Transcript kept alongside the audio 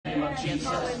of Jesus.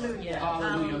 Hallelujah.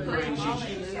 Hallelujah. Praise you,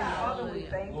 Hallelujah. Jesus. Father, we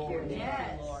thank you.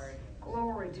 Yes.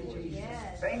 Glory to Jesus.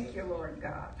 Yes. Thank you, Lord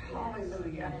God.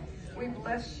 Hallelujah. We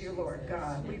bless you, Lord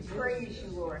God. We praise you,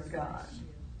 Lord God.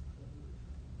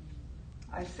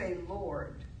 I say,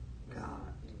 Lord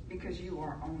God, because you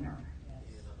are owner.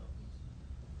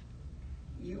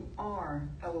 You are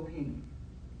Elohim.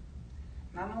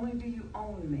 Not only do you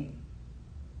own me,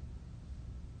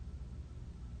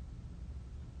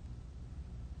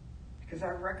 because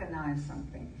I recognize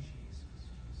something.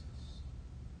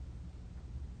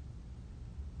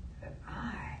 That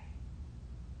I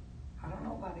don't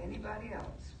know about anybody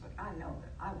else, but I know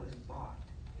that I was bought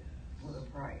with a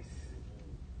price.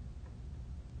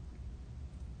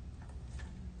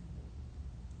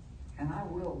 And I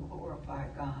will glorify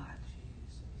God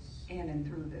in and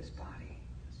through this body.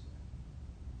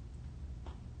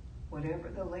 Whatever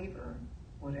the labor,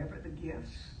 whatever the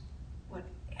gifts,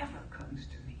 whatever comes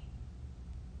to me.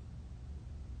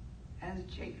 As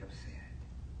Jacob said,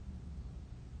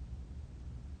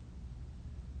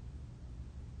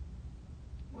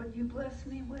 what you bless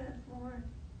me with, Lord,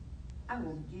 I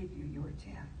will give you your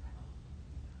tenth.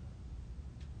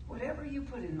 Whatever you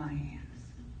put in my hands,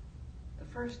 the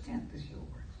first tenth is yours.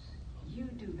 You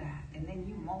do that, and then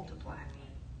you multiply me,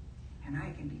 and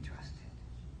I can be trusted.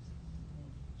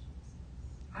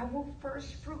 I will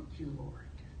first fruit you, Lord.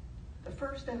 The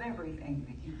first of everything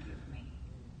that you give me,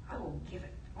 I will give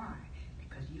it. Why?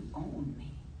 Because you own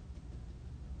me.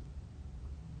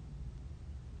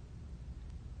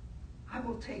 I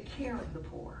will take care of the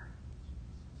poor.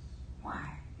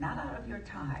 Why? Not out of your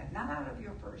tithe, not out of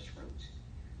your first fruits,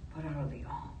 but out of the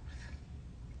alms.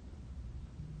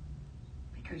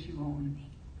 Because you own me.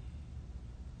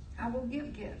 I will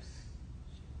give gifts.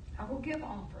 I will give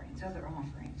offerings, other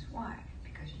offerings. Why?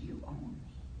 Because you own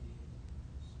me.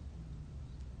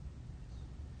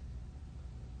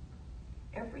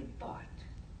 Every thought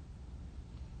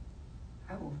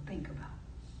I will think about.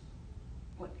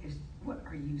 What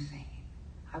are you saying?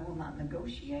 I will not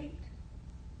negotiate,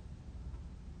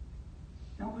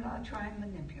 nor will I try and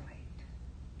manipulate.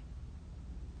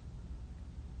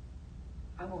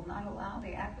 I will not allow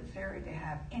the adversary to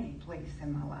have any place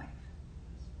in my life.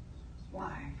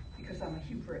 Why? Because I'm a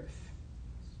hubris.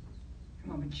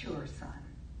 I'm a mature son.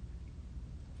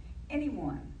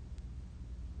 Anyone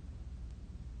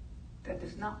that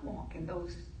does not walk in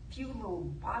those few little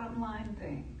bottom line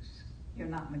things, you're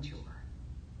not mature.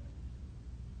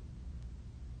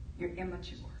 You're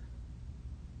immature.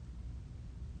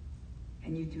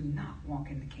 And you do not walk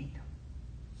in the kingdom.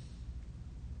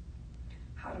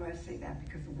 How do I say that?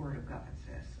 Because the Word of God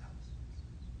says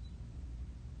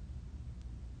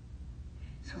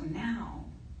so. So now,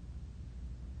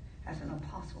 as an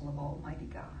apostle of Almighty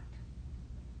God,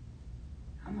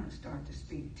 I'm going to start to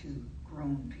speak to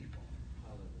grown people.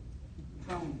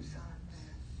 Grown sons.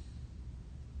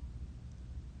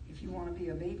 If you want to be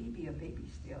a baby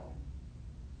still.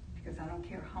 Because I don't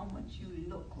care how much you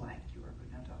look like you're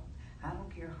an adult. I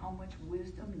don't care how much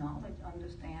wisdom, knowledge,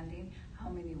 understanding, how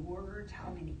many words,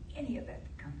 any of that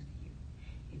comes to you.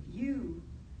 If you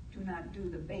do not do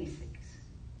the basics,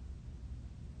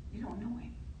 you don't know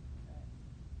him.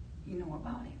 You know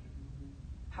about him.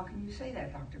 How can you say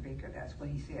that, Dr. Baker? That's what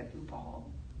he said through Paul.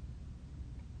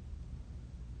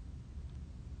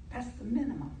 That's the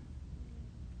minimum.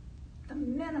 The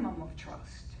minimum of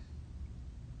trust.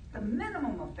 The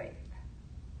minimum of faith.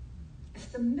 It's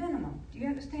the minimum. Do you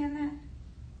understand that?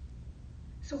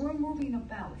 So we're moving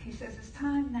about. He says it's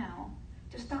time now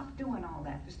to stop doing all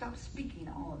that, to stop speaking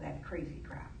all of that crazy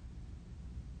crap.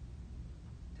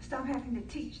 To stop having to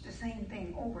teach the same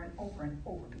thing over and over and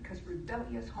over, because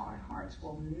rebellious hard hearts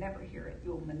will never hear it.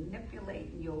 You'll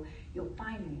manipulate and you'll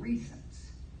find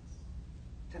reasons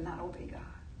to not obey God.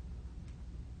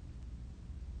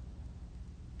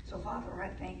 So, Father, I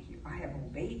thank you. I have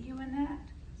obeyed you in that.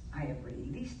 I have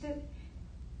released it.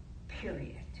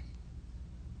 Period.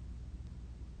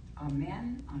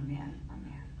 Amen, amen,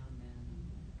 amen.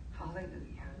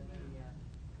 Hallelujah.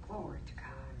 Glory to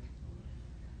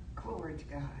God. Glory to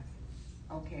God.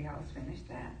 Okay, I'll finish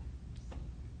that.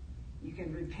 You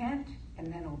can repent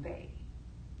and then obey.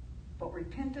 But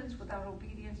repentance without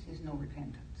obedience is no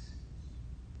repentance.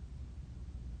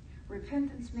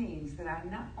 Repentance means that I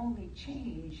not only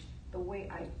change the way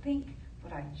I think,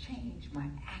 but I change my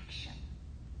action.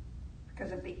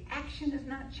 Because if the action is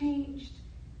not changed,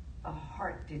 the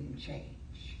heart didn't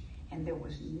change. And there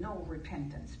was no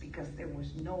repentance because there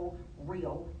was no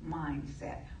real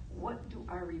mindset. What do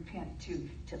I repent to?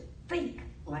 To think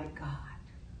like God.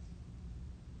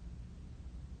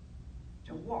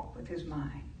 To walk with his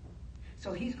mind.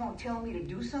 So he's going to tell me to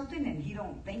do something and he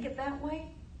don't think it that way?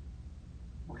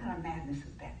 What kind of madness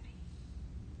would that be?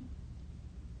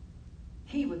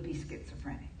 He would be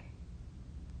schizophrenic.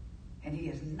 And he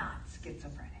is not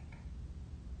schizophrenic.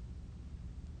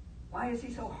 Why is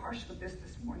he so harsh with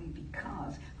this morning?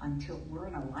 Because until we're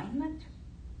in alignment,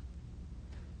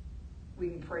 we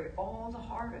can pray all the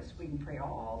hardest. We can pray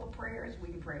all the prayers. We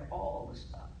can pray all the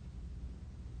stuff.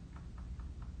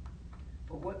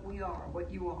 But what we are,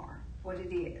 what you are, what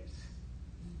it is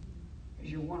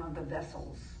you're one of the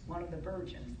vessels, one of the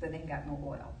virgins that ain't got no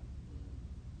oil.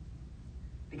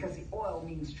 Because the oil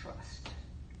means trust.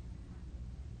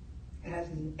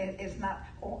 It's not,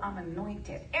 oh, I'm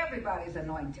anointed. Everybody's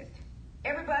anointed.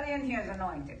 Everybody in here is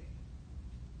anointed.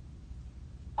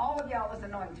 All of y'all is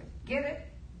anointed. Get it?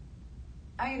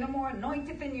 I ain't no more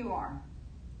anointed than you are.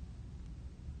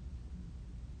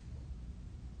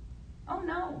 Oh,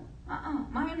 no.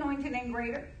 My anointing ain't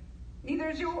greater. Neither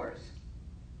is yours.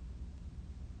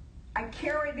 I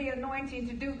carry the anointing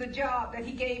to do the job that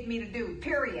he gave me to do,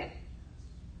 period.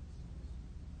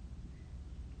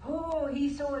 Oh,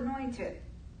 he's so anointed.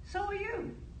 So are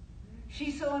you.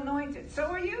 She's so anointed. So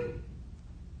are you.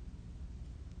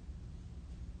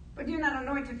 But you're not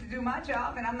anointed to do my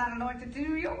job, and I'm not anointed to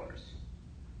do yours.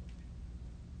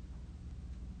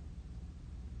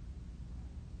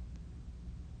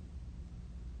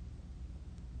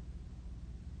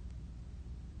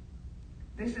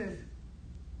 This is,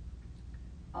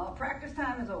 practice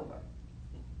time is over.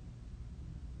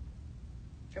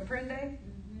 Comprende?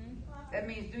 Mm-hmm. That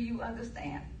means, do you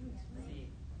understand?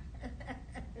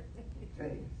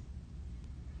 See?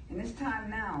 And it's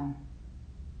time now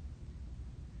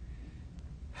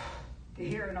to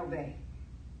hear and obey.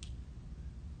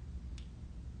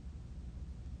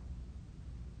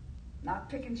 Not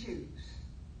pick and choose.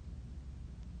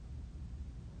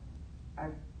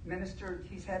 I've ministered,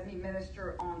 he's had me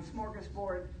minister on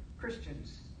Smorgasbord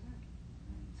Christians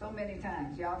so many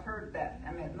times. Y'all have heard that.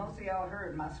 I mean, most of y'all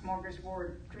heard my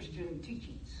Smorgasbord Christian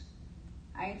teachings.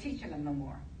 I ain't teaching them no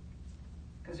more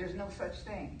because there's no such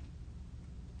thing.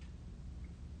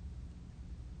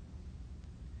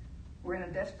 We're in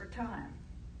a desperate time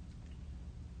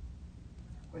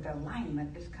where the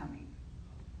alignment is coming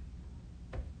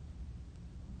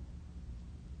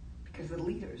because the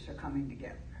leaders are coming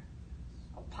together.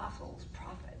 Apostles,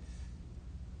 prophets,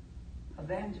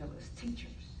 evangelists, teachers,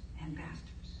 and pastors.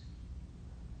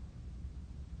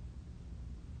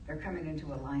 They're coming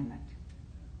into alignment.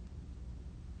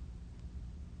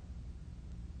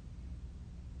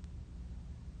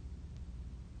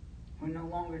 When no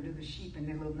longer do the sheep and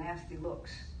their little nasty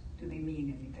looks, do they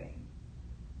mean anything?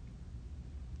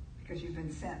 Because you've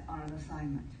been sent on an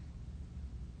assignment.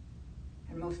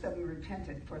 And most of them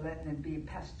repented for letting it be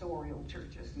pastoral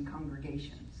churches and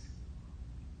congregations.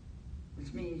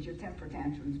 Which means your temper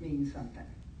tantrums mean something.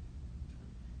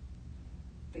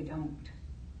 They don't.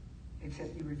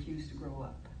 Except you refuse to grow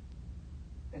up.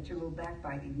 That your little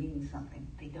backbiting means something.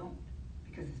 They don't.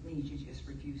 Because it means you just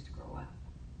refuse to grow up.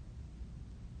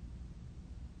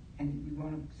 And you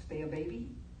want to stay a baby?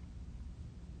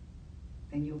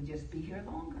 Then you'll just be here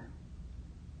longer.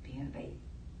 Being a baby.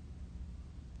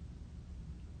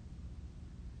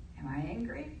 Am I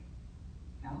angry?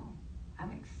 No.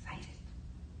 I'm excited.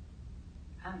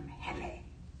 I'm happy.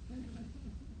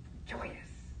 Joyous.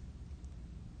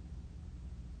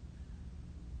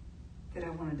 Did I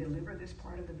want to deliver this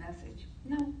part of the message?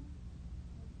 No.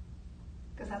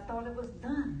 Because I thought it was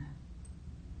done.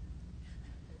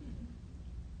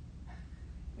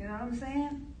 You know what I'm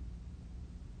saying?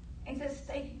 Ain't that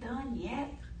steak done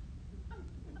yet?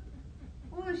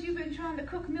 Well, you've been trying to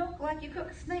cook milk like you cook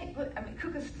a snake. Cook a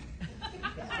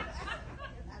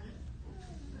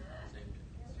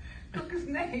cook a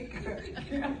snake.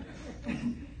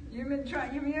 You've been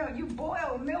trying, you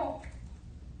boil milk.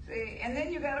 See, and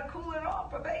then you got to cool it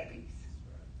off for babies.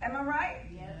 Am I right?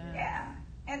 Yeah.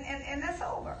 And that's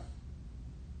over.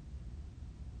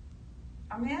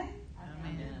 Amen?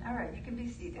 Amen. All right, you can be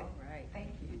seated. All right. Thank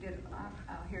you. You did.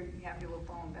 I'll hear you have your little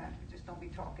phone back. Just don't be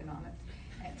talking on it.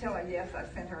 And tell her, yes, I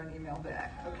sent her an email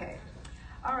back. Okay.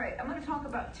 All right, I'm going to talk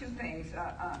about two things.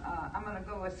 I'm going to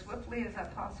go as swiftly as I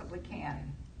possibly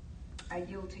can. I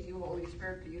yield to you, Holy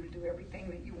Spirit, for you to do everything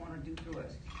that you want to do through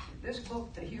us. This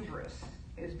book, The Hubris,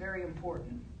 is very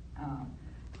important.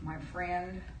 My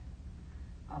friend,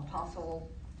 Apostle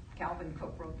Calvin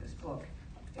Cook, wrote this book.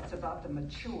 It's about the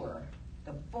mature,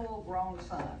 the full-grown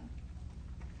son.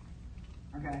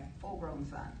 Okay, full-grown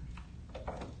son.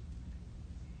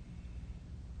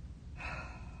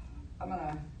 I'm going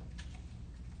to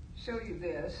show you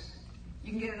this.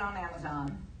 You can get it on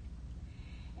Amazon.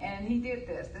 And he did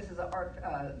this. This is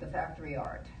the factory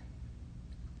art.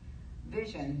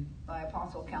 Vision by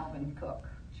Apostle Calvin Cook,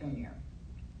 Jr.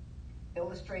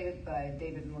 Illustrated by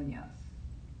David Munoz.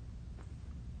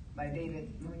 By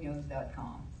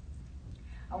davidmunoz.com.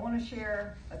 I want to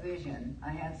share a vision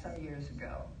I had some years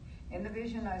ago. In the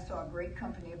vision, I saw a great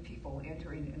company of people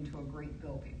entering into a great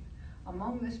building.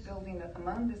 Among this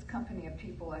company of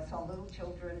people, I saw little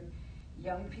children,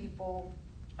 young people,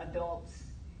 adults,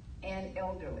 and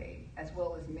elderly, as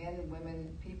well as men and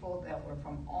women, people that were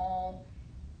from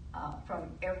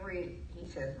every, he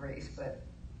says race, but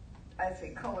I'd say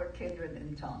color, kindred,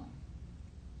 and tongue.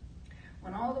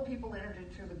 When all the people entered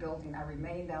into the building, I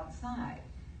remained outside.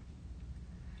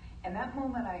 And that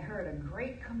moment I heard a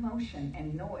great commotion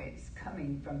and noise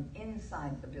coming from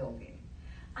inside the building.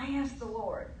 I asked the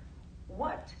Lord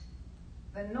what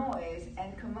the noise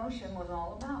and commotion was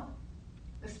all about.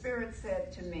 The Spirit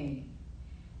said to me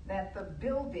that the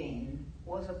building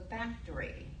was a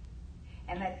factory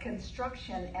and that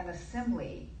construction and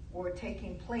assembly were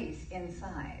taking place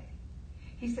inside.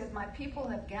 He said, my people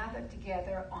have gathered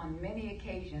together on many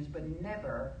occasions, but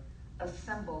never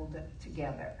assembled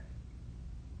together.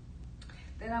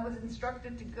 Then I was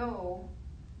instructed to go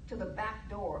to the back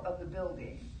door of the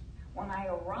building. When I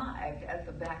arrived at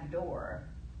the back door,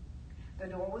 the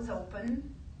door was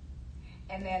open,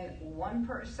 and then one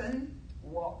person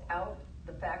walked out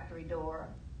the factory door,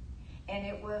 and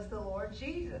it was the Lord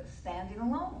Jesus standing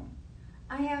alone.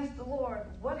 I asked the Lord,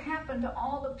 what happened to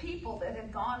all the people that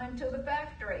had gone into the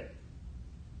factory?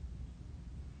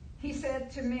 He said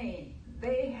to me,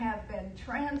 they have been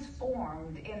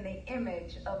transformed in the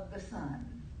image of the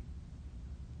Son.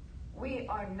 We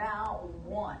are now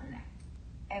one,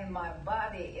 and my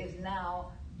body is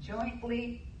now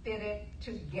jointly fitted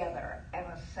together and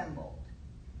assembled.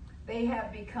 They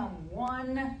have become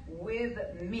one with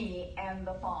me and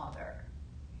the Father.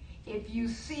 If you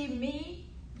see me,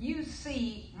 you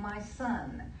see my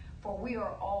Son, for we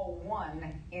are all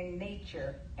one in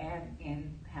nature and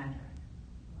in pattern.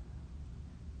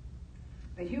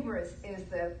 The hubris is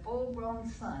the full-grown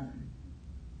Son.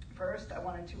 First, I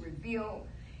wanted to reveal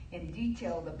in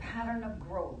detail the pattern of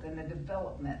growth and the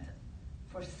development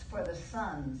for the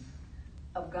sons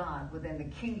of God within the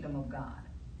kingdom of God.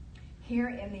 Here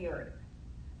in the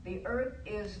earth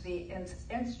is the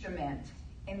instrument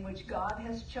in which God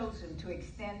has chosen to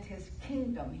extend his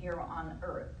kingdom here on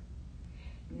earth.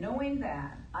 Knowing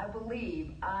that, I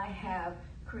believe I have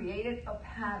created a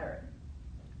pattern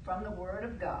from the Word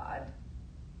of God,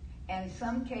 and in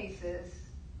some cases,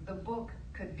 the book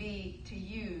could be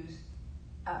used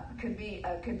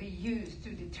to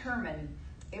determine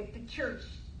if the church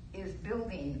is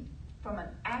building from an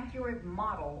accurate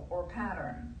model or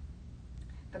pattern.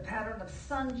 The pattern of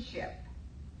sonship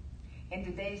in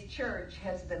today's church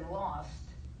has been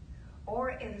lost,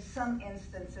 or in some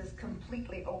instances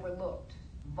completely overlooked,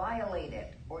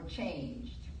 violated, or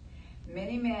changed.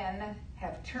 Many men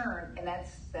have turned, and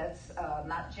that's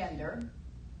not gender,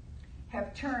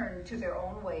 have turned to their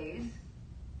own ways,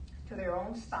 to their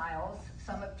own styles.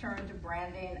 Some have turned to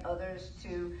branding, others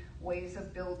to ways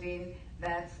of building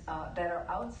that are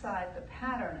outside the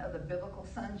pattern of the biblical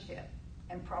sonship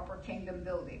and proper kingdom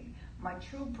building. My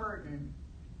true burden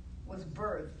was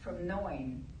birthed from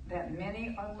knowing that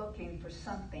many are looking for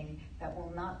something that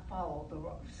will not follow the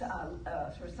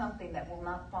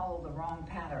wrong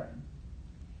pattern.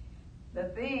 The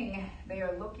thing they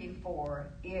are looking for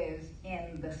is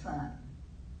in the Son,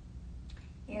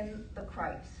 in the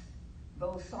Christ.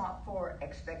 Those sought for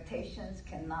expectations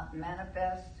cannot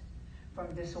manifest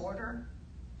from disorder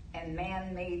and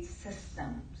man-made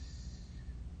systems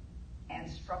and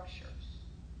structures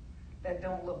that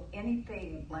don't look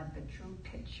anything like the true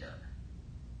picture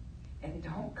and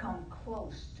don't come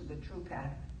close to the true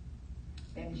pattern.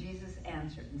 Then Jesus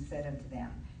answered and said unto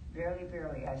them, Verily,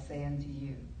 verily, I say unto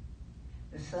you,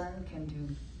 the Son can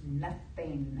do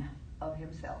nothing of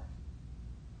himself,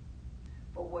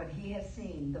 but what he has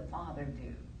seen the Father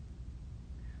do.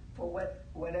 For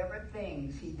whatever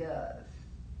things he does,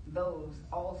 those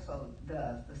also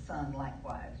does the Son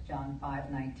likewise. John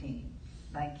 5:19.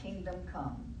 Thy kingdom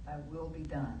come, thy will be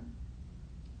done,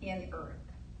 in earth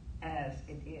as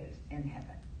it is in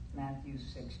heaven. Matthew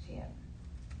 6:10.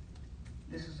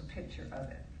 This is a picture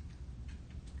of it.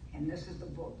 And this is the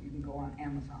book. You can go on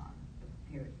Amazon.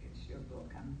 Here it is, your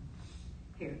book.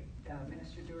 Here,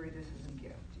 Minister Dury, this is a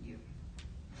gift to you.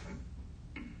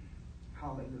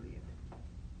 Hallelujah.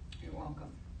 You're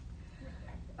welcome.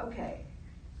 Okay.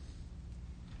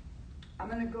 I'm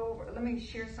going to go over, let me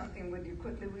share something with you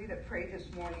quickly. We that prayed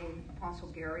this morning, Apostle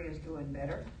Gary is doing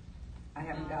better. I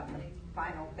haven't gotten the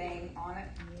final thing on it.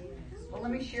 Well,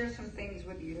 let me share some things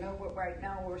with you. You know what? Right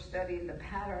now we're studying the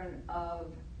pattern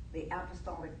of the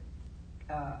apostolic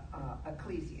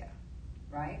ecclesia,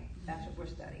 right? That's what we're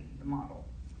studying, the model.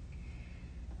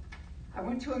 I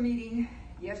went to a meeting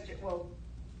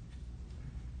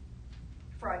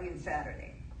Friday and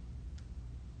Saturday.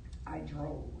 I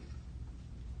drove.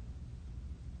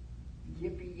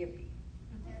 Yippee, yippee.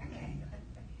 Okay.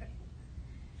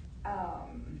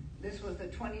 This was the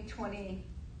 2020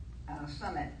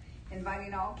 summit,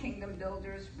 inviting all kingdom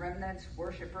builders, remnants,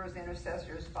 worshipers,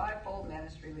 intercessors, fivefold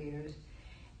ministry leaders,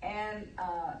 and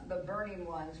the burning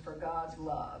ones for God's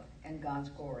love and God's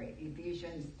glory.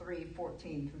 Ephesians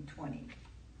 3:14 through 20.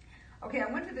 Okay,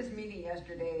 I went to this meeting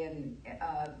yesterday, and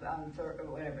on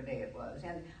whatever day it was,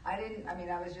 and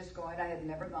I was just going. I had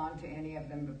never gone to any of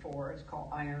them before. It's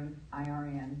called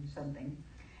IRN something.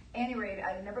 At any rate,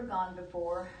 I'd never gone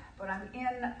before, but I'm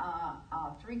in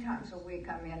 3 times a week.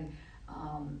 I'm in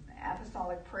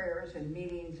apostolic prayers and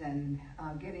meetings and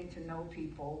getting to know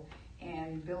people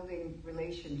and building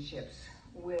relationships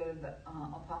with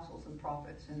apostles and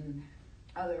prophets and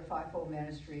other fivefold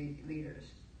ministry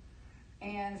leaders.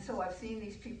 And so I've seen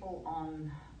these people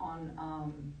on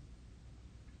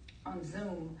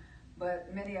Zoom,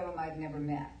 but many of them I'd never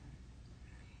met.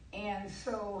 And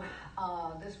so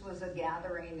this was a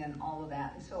gathering and all of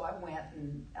that. And so I went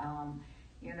and,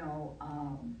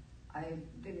 I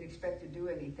didn't expect to do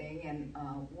anything. And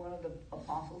one of the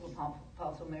apostles,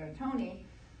 Apostle Maritoni,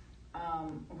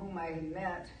 whom I had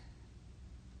met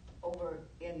over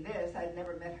in this, I'd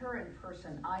never met her in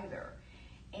person either.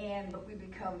 But we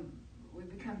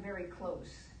become very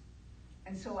close.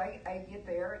 And so I get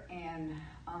there, and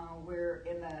we're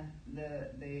in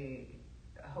the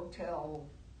hotel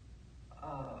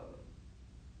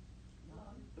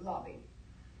lobby.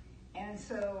 And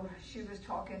so she was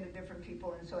talking to different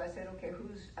people, and so I said, okay,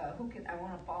 I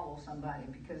want to follow somebody,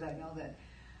 because I know that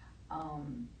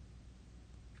I'm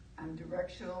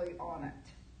directionally on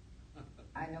it.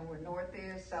 I know where north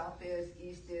is, south is,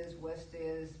 east is, west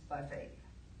is, by faith.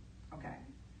 Okay.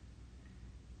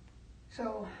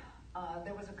 So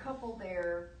there was a couple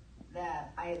there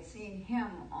that I had seen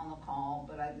him on the call,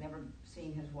 but I'd never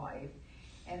seen his wife.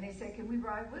 And they said, can we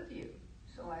ride with you?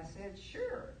 So I said,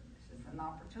 sure. This is an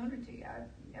opportunity. I've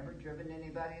never driven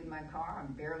anybody in my car.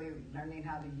 I'm barely learning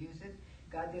how to use it.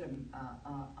 God did an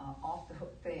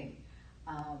off-the-hook thing.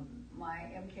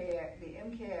 The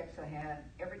MKX I had,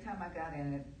 every time I got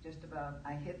in it, just about,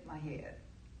 I hit my head.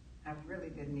 I really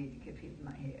didn't need to keep hitting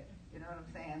my head. You know what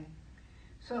I'm saying?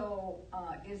 So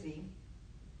Izzy,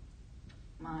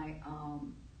 my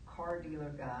car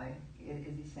dealer guy,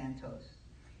 Izzy Santos,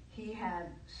 he had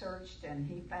searched and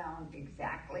he found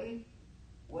exactly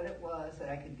what it was that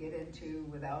I could get into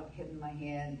without hitting my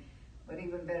head. But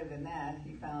even better than that,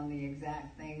 he found the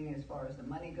exact thing as far as the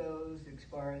money goes, as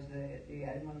far as I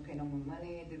didn't want to pay no more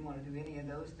money, didn't want to do any of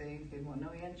those things, didn't want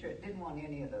no interest, didn't want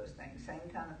any of those things, same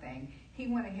kind of thing. He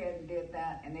went ahead and did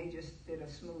that, and they just did a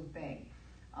smooth thing.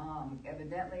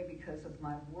 Evidently because of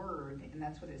my word, and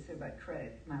that's what it said about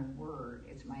credit, my word,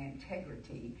 it's my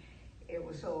integrity. It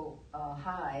was so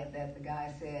high that the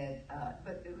guy said,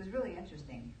 but it was really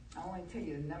interesting. I want to tell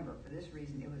you the number for this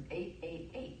reason. It was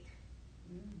 888.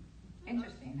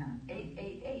 Interesting, huh?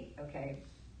 888, okay.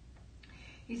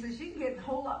 He says, she can get a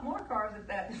whole lot more cars at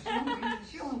that.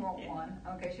 She only wants one.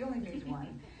 Okay, she only needs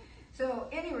one. So,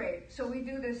 any rate, so we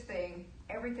do this thing.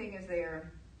 Everything is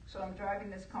there. So I'm driving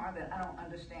this car that I don't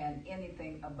understand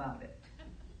anything about it.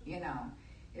 You know,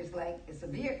 it's like, it's a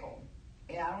vehicle.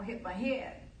 And I don't hit my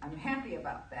head. I'm happy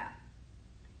about that.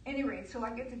 Any rate, so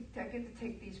I get to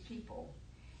take these people.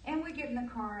 And we get in the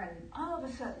car, and all of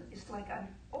a sudden, it's like I'm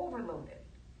overloaded.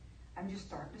 I'm just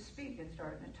starting to speak and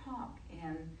starting to talk.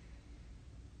 And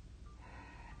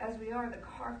as we are, the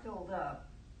car filled up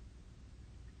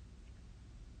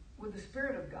with the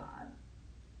Spirit of God.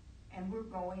 And we're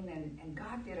going, and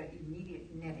God did an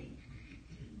immediate netting.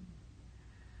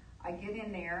 I get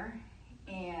in there,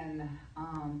 and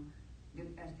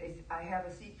I have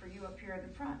a seat for you up here in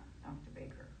the front, Dr.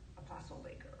 Baker, Apostle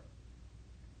Baker.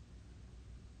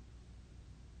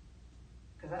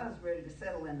 Because I was ready to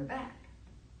settle in the back.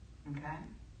 Okay?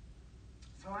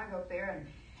 So I go up there,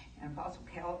 and Apostle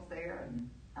Cal's there, and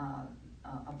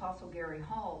Apostle Gary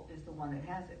Hall is the one that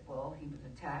has it. Well, he was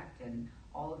attacked and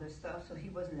all of this stuff, so he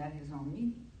wasn't at his own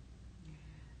meeting.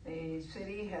 The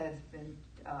city has been,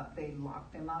 they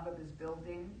locked him out of his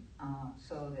building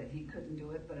so that he couldn't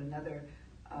do it, but another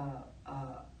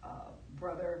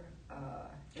brother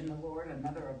in the Lord,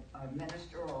 another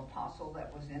minister or apostle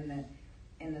that was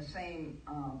in the same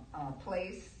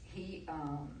place,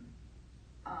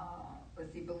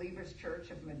 let's see, Believers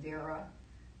Church of Madera,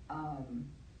 um,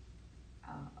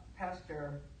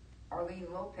 Pastor Arlene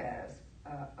Lopez,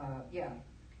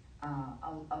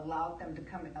 allowed us to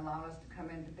come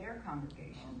into their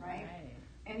congregation, right?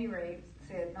 Any rate,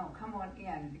 said, no, come on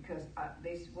in, because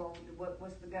they said, well,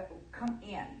 what's the gut? Come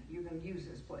in, you can use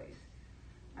this place.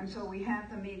 And so we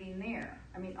had the meeting there.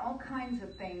 I mean, all kinds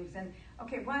of things. And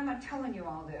okay, why am I telling you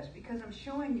all this? Because I'm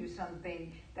showing you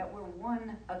something, that we're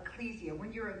one ecclesia.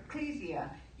 When you're ecclesia,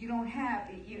 you don't have,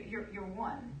 you're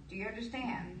one. Do you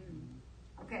understand?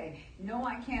 Okay, no,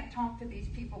 I can't talk to these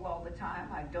people all the time.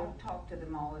 I don't talk to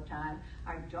them all the time.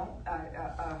 I don't,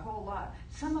 a whole lot.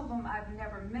 Some of them I've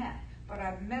never met, but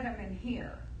I've met them in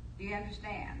here. Do you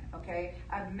understand? Okay,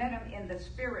 I've met them in the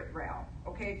spirit realm.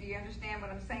 Okay, do you understand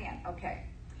what I'm saying? Okay,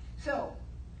 so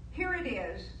here it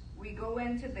is. We go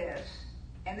into this,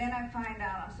 and then I find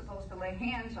out I'm supposed to lay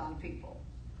hands on people,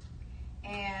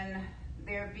 and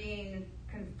they're being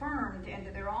confirmed into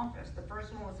their office. The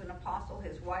first one was an apostle.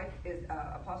 His wife is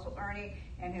Apostle Ernie,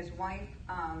 and his wife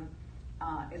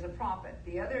is a prophet.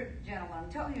 The other gentleman, I'm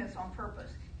telling you this on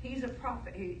purpose, he's a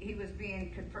prophet. He was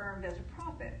being confirmed as a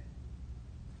prophet.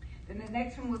 Then the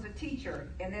next one was a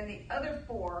teacher, and then the other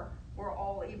four were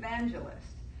all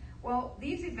evangelists. Well,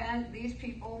 these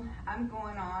people, I'm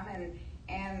going on,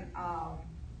 and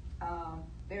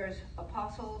there's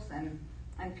apostles and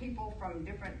people from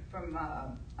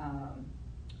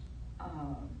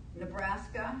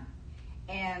Nebraska,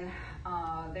 and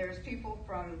there's people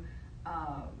from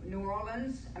New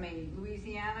Orleans,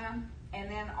 Louisiana,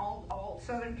 and then all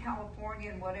Southern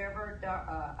California and whatever.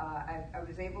 I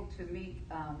was able to meet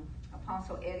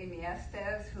Apostle Eddie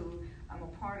Miestes, who I'm a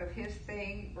part of his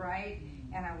thing, right?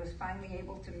 And I was finally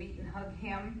able to meet and hug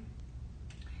him,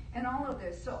 and all of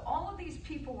this. So all of these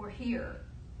people were here.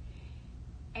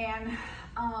 And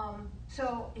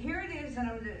so here it is, and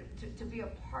I'm to be a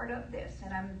part of this,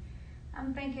 and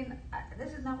I'm thinking,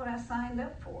 this is not what I signed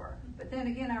up for. But then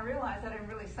again, I realized I didn't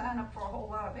really sign up for a whole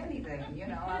lot of anything,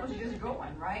 I was just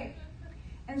going, right?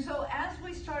 And so as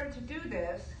we started to do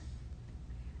this,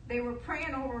 they were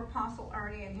praying over Apostle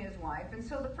Ernie and his wife, and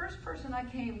so the first person I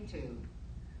came to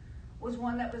was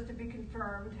one that was to be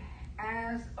confirmed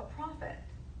as a prophet.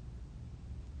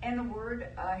 And the word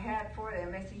I had for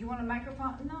them, they said, you want a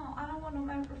microphone? No, I don't want no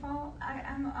microphone.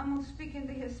 I'm going to speak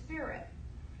into his spirit.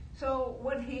 So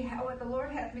what the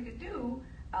Lord had me to do,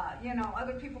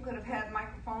 other people could have had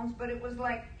microphones, but it was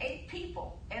like 8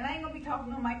 people. And I ain't going to be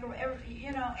talking to a microphone,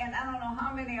 and I don't know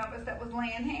how many of us that was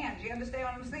laying hands. You understand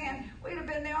what I'm saying? We'd have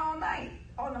been there all night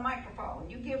on the microphone.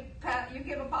 You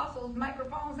give apostles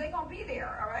microphones, they're going to be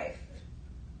there, all right?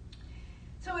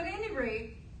 So at any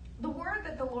rate, the word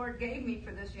that the Lord gave me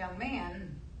for this young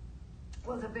man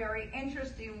was a very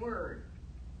interesting word.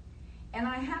 And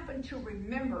I happened to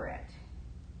remember it.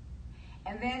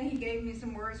 And then he gave me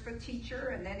some words for teacher,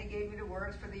 and then he gave me the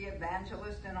words for the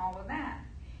evangelist and all of that.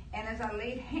 And as I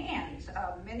laid hands,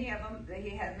 many of them, he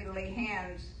had me lay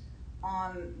hands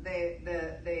on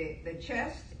the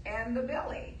chest and the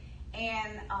belly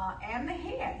and the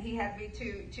head. He had me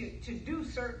to do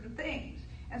certain things.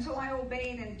 And so I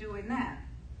obeyed in doing that.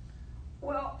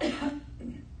 Well,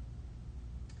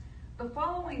 the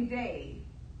following day,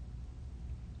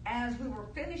 as we were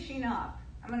finishing up,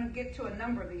 I'm going to get to a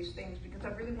number of these things because I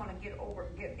really want to get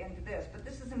into this, but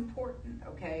this is important,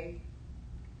 okay?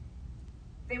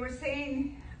 They were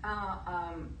saying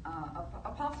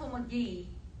Apostle McGee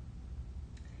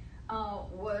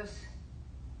was,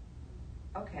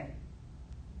 okay,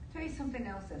 I'll tell you something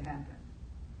else that happened.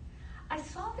 I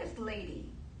saw this lady,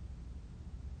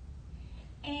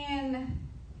 and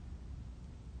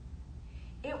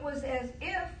it was as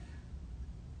if,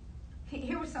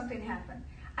 here was something happened.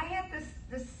 I had this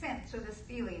sense or this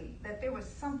feeling that there was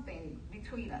something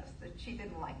between us, that she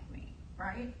didn't like me,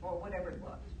 right? Or whatever it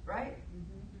was, right?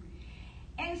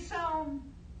 Mm-hmm. And so,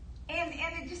 and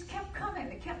it just kept coming.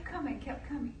 It kept coming.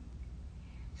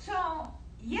 So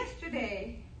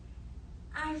yesterday,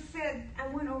 I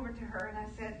went over to her and I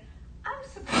said, I'm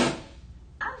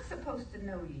supposed to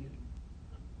know you.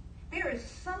 There is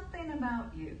something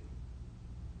about you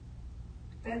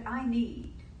that I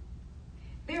need.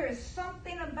 There is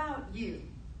something about you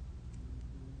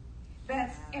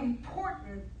that's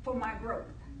important for my growth.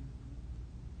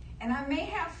 And I may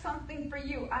have something for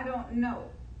you, I don't know.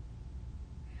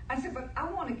 I said, but I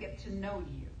want to get to know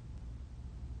you.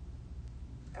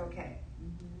 Okay.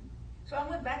 Mm-hmm. So I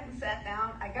went back and sat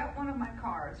down. I got one of my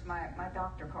cards, my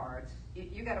doctor cards.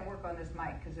 You got to work on this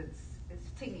mic because it's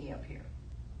tingy up here.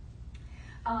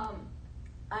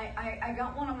 I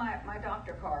got one of my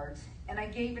doctor cards, and I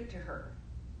gave it to her.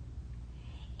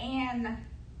 And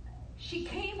she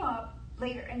came up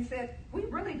later and said, we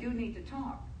really do need to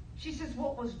talk. She says,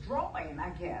 what was drawing, I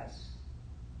guess.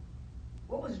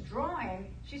 What was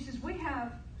drawing, she says, we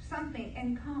have something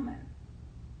in common.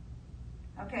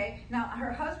 Okay, now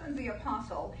her husband's the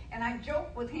apostle, and I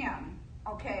joke with him.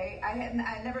 Okay,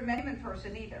 I never met him in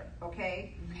person either.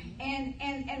 Okay,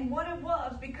 and what it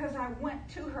was, because I went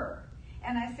to her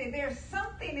and I said, there's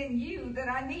something in you that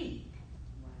I need.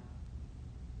 Wow.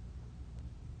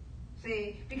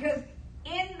 See, because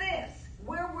in this,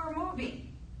 where we're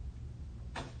moving,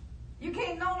 you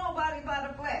can't know nobody by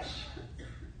the flesh.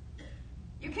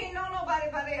 You can't know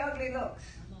nobody by their ugly looks.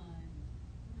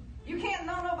 You can't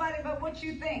know nobody by what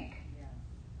you think.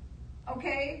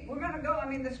 Okay? We're going to go,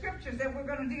 the scriptures that we're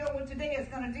going to deal with today is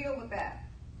going to deal with that.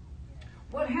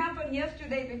 What happened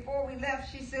yesterday before we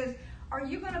left, she says, are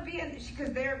you going to be in,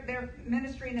 because they're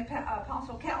ministering the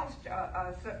Apostle Cal's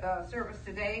service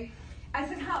today. I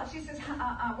said, how? She says,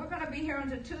 we're going to be here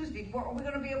until Tuesday. We're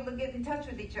going to be able to get in touch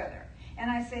with each other.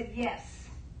 And I said, yes.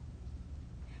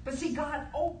 But see, God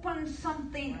opened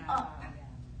something up.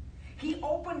 He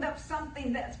opened up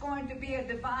something that's going to be a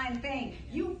divine thing.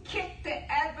 You kick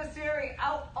the adversary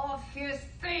out of his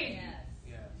thing.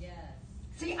 Yes.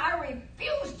 See, I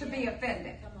refuse to be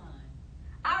offended. Come on.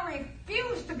 I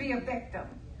refuse to be a victim.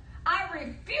 I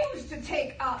refuse to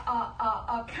take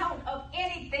account of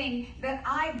anything that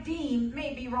I deem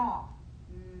may be wrong.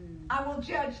 I will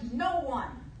judge no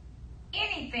one,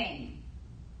 anything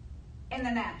in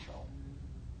the natural.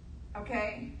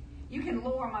 Okay? You can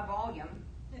lower my volume.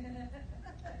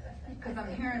 Because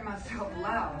I'm hearing myself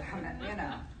loud.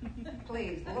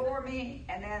 Please lower me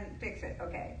and then fix it.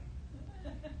 Okay.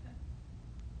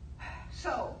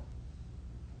 So,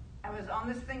 I was on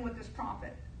this thing with this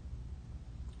prophet.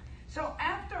 So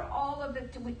after all of the,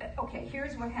 okay,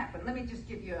 here's what happened. Let me just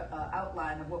give you an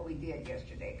outline of what we did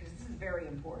yesterday, because this is very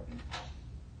important.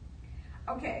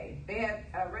 Okay, they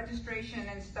had registration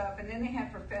and stuff, and then they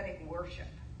had prophetic worship,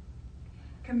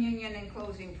 communion and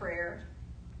closing prayer.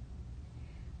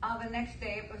 The next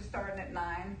day, it was starting at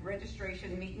 9,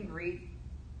 registration, meet and greet,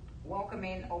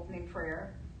 welcoming, opening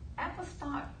prayer.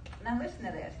 Apostolic, now listen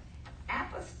to this,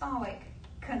 apostolic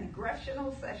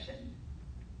congressional session.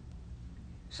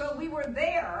 So we were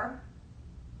there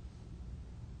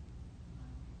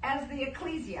as the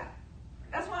ecclesia.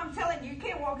 That's why I'm telling you, you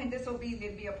can't walk in disobedience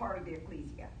and be a part of the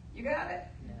ecclesia. You got it?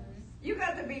 Yes. You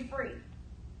got to be free.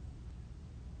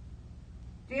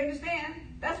 Do you understand?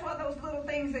 That's why those little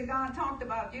things that God talked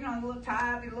about, the little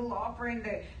tithe, the little offering,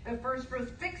 the first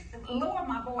fruits, lower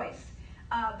my voice,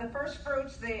 the first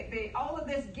fruits, all of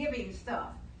this giving stuff.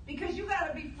 Because you got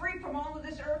to be free from all of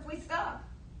this earthly stuff.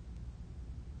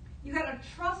 You got to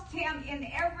trust Him in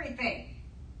everything.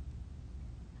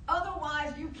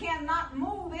 Otherwise, you cannot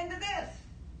move into this.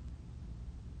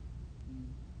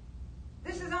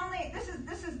 This is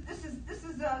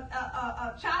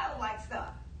a childlike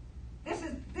stuff. This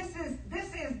is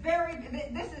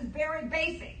very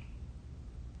basic.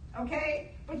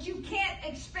 Okay? But you can't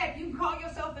expect, you can call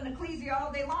yourself an ecclesia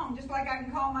all day long, just like I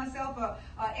can call myself a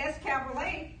S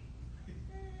Cabriolet.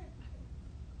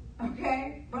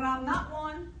 Okay? But I'm not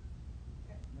one.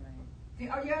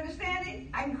 Are you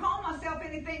understanding? I can call myself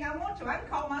anything I want to. I can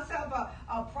call myself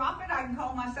a prophet. I can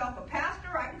call myself a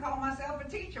pastor. I can call myself a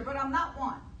teacher, but I'm not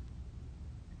one.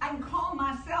 I can call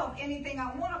myself anything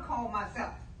I want to call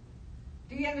myself.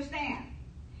 Do you understand?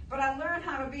 But I learned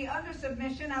how to be under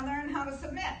submission. I learned how to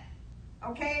submit.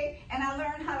 Okay? And I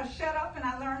learned how to shut up, and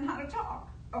I learned how to talk.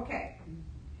 Okay.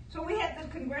 So we had this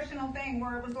congressional thing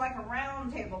where it was like a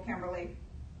round table, Kimberly.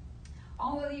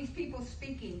 All of these people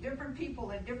speaking, different people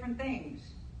and different things.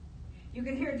 You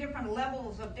could hear different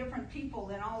levels of different people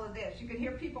in all of this. You could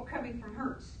hear people coming from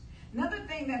hurts. Another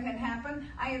thing that had happened,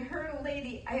 I had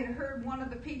heard one of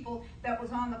the people that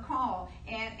was on the call,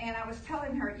 and I was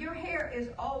telling her, your hair is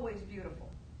always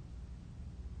beautiful.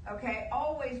 Okay,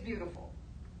 always beautiful.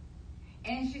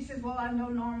 And she says, well, I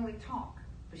don't normally talk.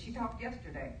 But she talked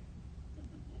yesterday.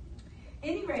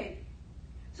 Any rate,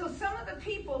 so some of the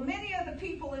people, many of the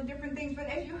people in different things, but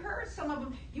as you heard some of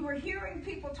them, you were hearing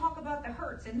people talk about the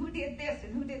hurts and who did this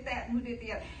and who did that and who did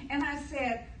the other. And I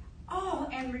said, oh,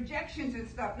 and rejections and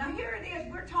stuff. Now here it is,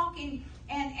 we're talking,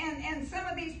 and some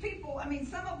of these people,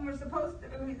 some of them are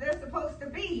they're supposed to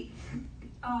be,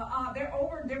 they're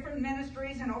over different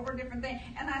ministries and over different things.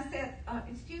 And I said,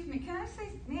 excuse me,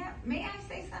 may I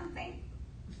say something?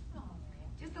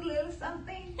 Just a little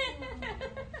something.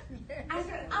 I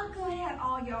said, I'm glad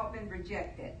all y'all been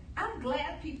rejected. I'm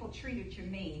glad people treated you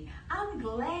mean. I'm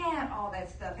glad all that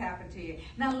stuff happened to you.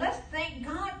 Now let's thank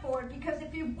God for it, because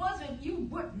if it wasn't, you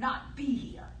would not be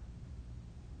here.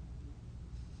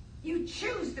 You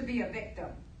choose to be a victim.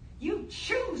 You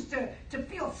choose to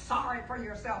feel sorry for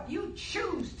yourself. You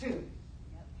choose to. Yep.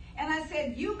 And I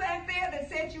said, you back there that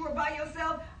said you were by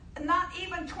yourself, not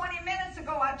even 20 minutes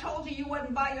ago I told you you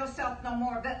wasn't by yourself no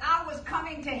more, that I was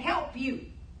coming to help you.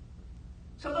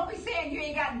 So don't be saying you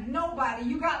ain't got nobody,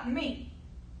 you got me.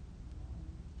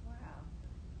 Wow.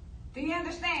 Do you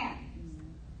understand? Mm-hmm.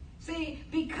 See,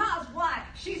 because why?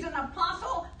 She's an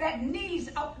apostle that needs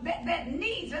an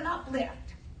uplift.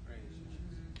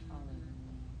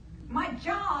 My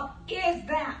job is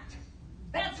that.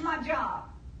 That's my job.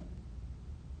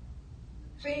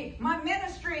 See, my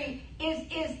ministry is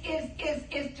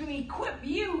to equip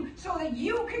you so that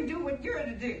you can do what you're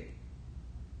to do.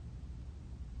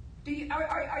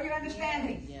 Are you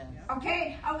understanding? Yes.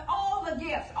 Okay? All the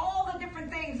gifts, all the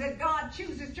different things that God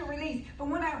chooses to release. But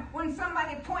when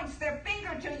somebody points their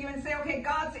finger to you and say, okay,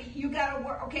 God, you got to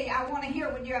work. Okay, I want to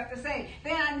hear what you have to say.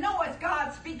 Then I know it's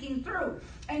God speaking through.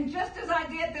 And just as I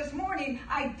did this morning,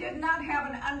 I did not have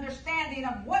an understanding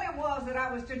of what it was that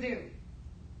I was to do.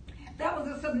 That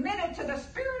was submitted to the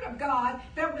Spirit of God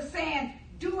that was saying,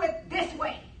 do it this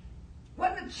way.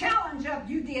 Wasn't a challenge of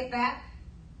you did that.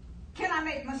 Can I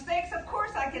make mistakes? Of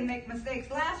course I can make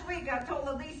mistakes. Last week I told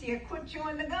Alicia, quit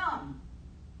chewing the gum.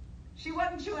 She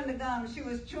wasn't chewing the gum. She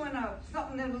was chewing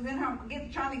something that was in her,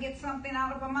 trying to get something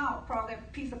out of her mouth. Probably a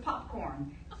piece of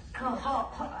popcorn,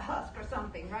 husk or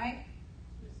something, right?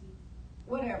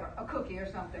 Whatever, a cookie or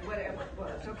something, whatever it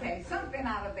was. Okay, something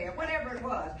out of there, whatever it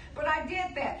was. But I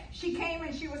did that. She came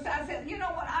and I said, you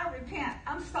know what, I repent.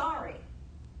 I'm sorry.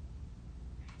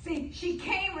 See, she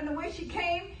came, and the way she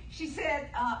came, she said,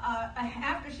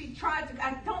 after she tried to,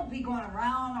 don't be going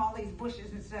around all these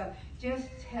bushes and stuff. Just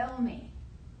tell me.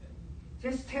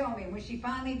 Just tell me. When she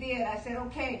finally did, I said,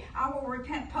 okay, I will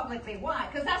repent publicly. Why?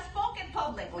 Because I spoke it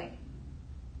publicly.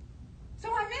 So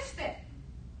I missed it.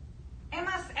 Am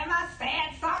I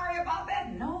sad, sorry about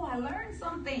that? No, I learned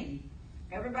something.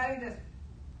 Everybody just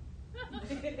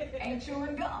ain't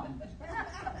chewing gum.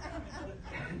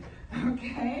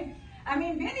 Okay? I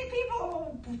mean, many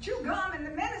people will chew gum in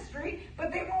the ministry,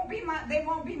 but they won't be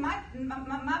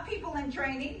my people in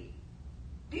training.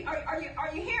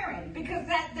 Are you hearing? Because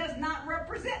that does not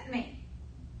represent me.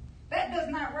 That does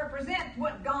not represent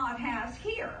what God has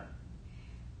here.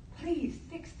 Please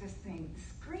fix this thing. It's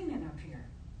screaming up here.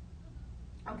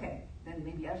 Okay, then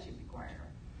maybe I should be quieter.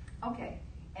 Okay,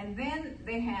 and then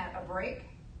they had a break,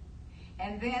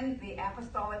 and then the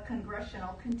Apostolic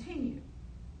Congressional continued.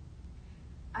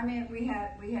 I mean, we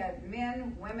had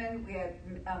men, women, we had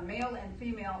male and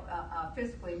female,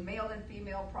 physically male and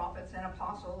female prophets and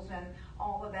apostles and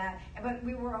all of that. But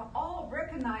we were all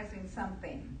recognizing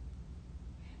something.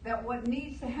 That what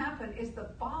needs to happen is the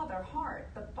father heart.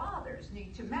 The fathers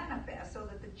need to manifest so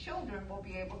that the children will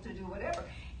be able to do whatever.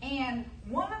 And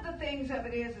one of the things of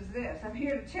it is this. I'm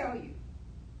here to tell you.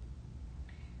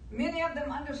 Many of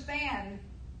them understand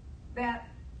that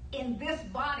in this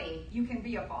body you can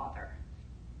be a father.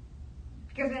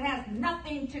 Because it has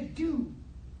nothing to do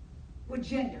with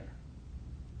gender.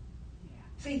 Yeah.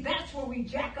 See, that's where we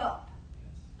jack up.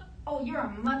 Yes. Oh, you're a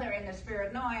mother in the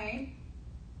spirit. No, I ain't.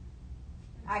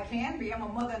 I can be. I'm a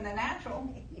mother in the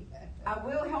natural. I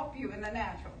will help you in the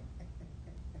natural.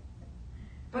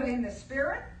 But in the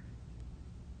spirit,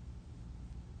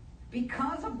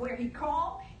 because of where he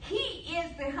called, he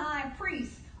is the high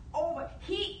priest over.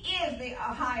 He is the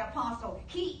high apostle.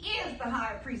 He is the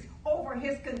high priest over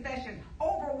his confession,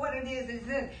 over what it is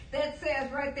that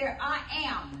says right there, I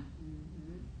am.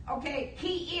 Okay,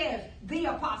 he is the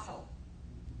apostle.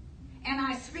 And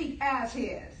I speak as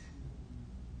his.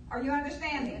 Are you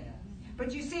understanding?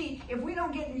 But you see, if we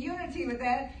don't get in unity with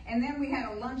that, and then we had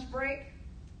a lunch break,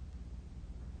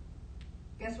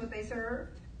 guess what they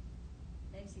served?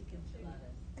 Mexican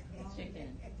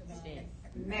chicken.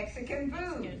 Mexican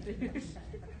food.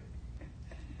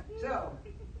 So,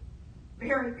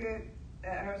 very good.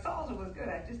 Her salsa was good.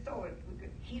 I just told her we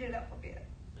could heat it up a bit.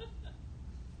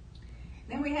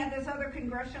 Then we had this other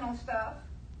congressional stuff.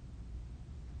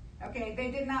 Okay,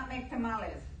 they did not make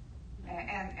tamales.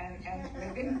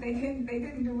 And they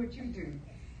didn't do what you do,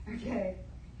 okay?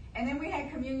 And then we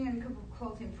had communion and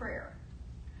closing prayer.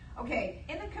 Okay,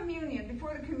 in the communion,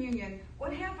 before the communion,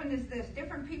 what happened is this: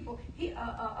 different people.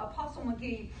 Apostle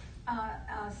McGee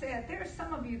said, "There are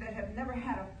some of you that have never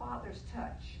had a father's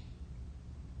touch,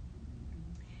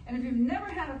 and if you've never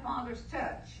had a father's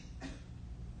touch,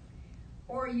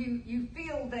 or you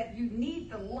feel that you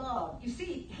need the love, you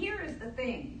see, here is the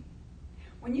thing."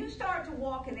 When you start to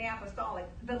walk in the apostolic,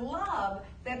 the love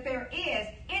that there is,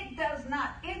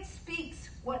 it speaks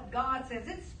what God says.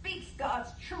 It speaks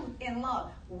God's truth in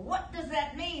love. What does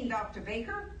that mean, Dr.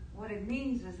 Baker? What it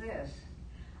means is this.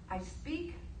 I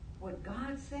speak what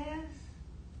God says,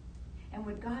 and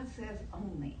what God says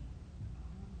only.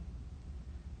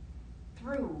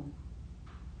 Through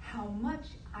how much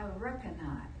I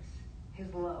recognize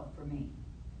his love for me.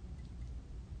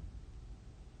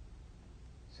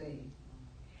 See?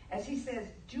 As he says,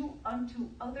 do unto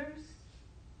others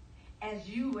as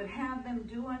you would have them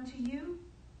do unto you.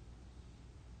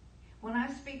 When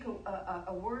I speak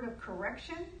a word of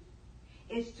correction,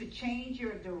 it's to change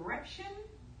your direction.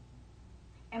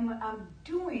 And when I'm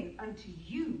doing unto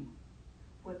you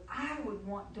what I would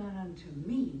want done unto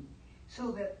me,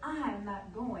 so that I'm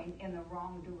not going in the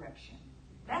wrong direction.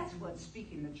 That's what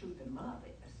speaking the truth in love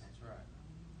is. That's right.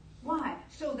 Why?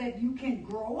 So that you can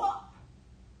grow up.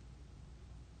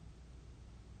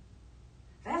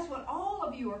 That's what all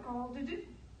of you are called to do.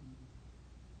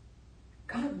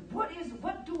 God,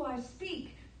 what do I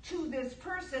speak to this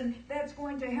person that's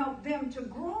going to help them to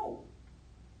grow?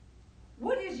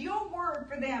 What is your word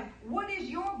for them? What is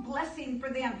your blessing for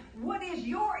them? What is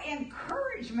your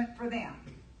encouragement for them?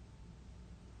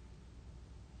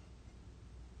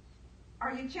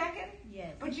 Are you checking?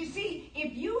 Yes. But you see,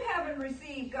 if you haven't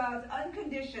received God's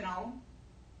unconditional,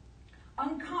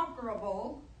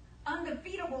 unconquerable,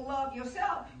 undefeatable love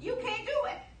yourself, you can't do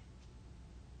it.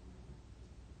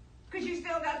 Because you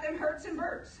still got them hurts and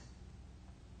burps.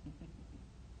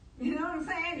 You know what I'm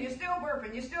saying? You're still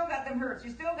burping. You still got them hurts.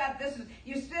 You still got this.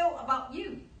 You're still about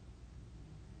you.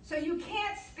 So you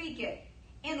can't speak it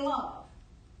in love.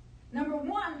 Number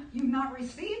one, you've not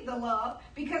received the love,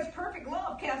 because perfect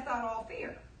love casts out all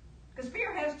fear. Because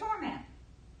fear has torment.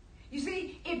 You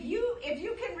see, if you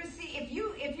can receive,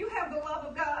 if you have the love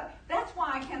of God, that's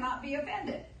why I cannot be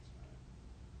offended.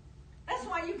 That's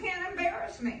why you can't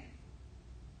embarrass me.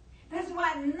 That's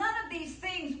why none of these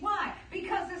things, why?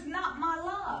 Because it's not my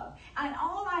love. And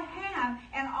all I have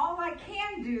and all I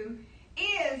can do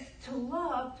is to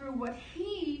love through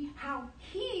how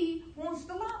he wants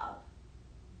to love.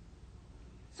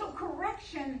 So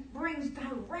correction brings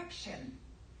direction.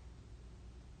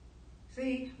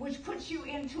 See, which puts you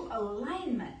into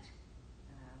alignment.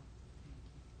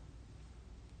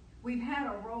 We've had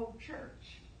a rogue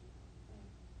church.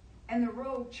 And the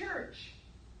rogue church,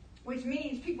 which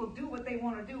means people do what they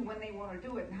want to do when they want to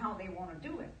do it and how they want to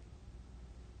do it.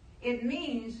 It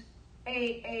means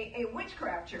a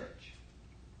witchcraft church,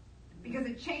 because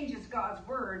it changes God's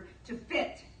word to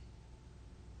fit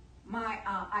my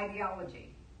ideology.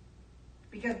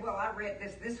 Because, well, I read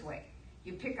this way.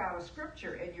 You pick out a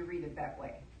scripture and you read it that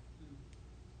way.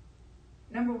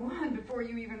 Number one, before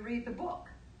you even read the book.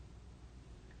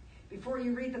 Before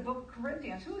you read the book of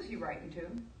Corinthians, who is he writing to?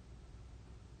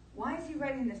 Why is he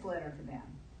writing this letter to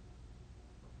them?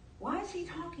 Why is he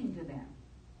talking to them?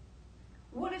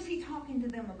 What is he talking to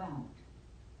them about?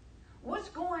 What's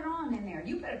going on in there?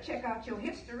 You better check out your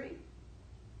history.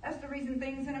 That's the reason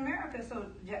things in America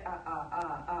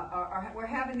we're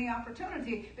having the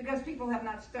opportunity, because people have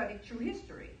not studied true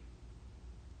history.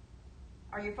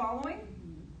 Are you following?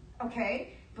 Mm-hmm.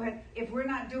 Okay, but if we're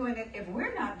not doing it,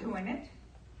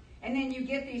 and then you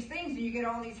get these things and you get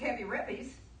all these heavy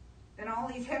reppies, then all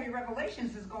these heavy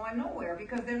revelations is going nowhere,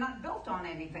 because they're not built on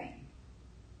anything.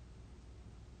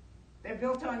 They're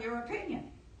built on your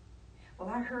opinion. Well,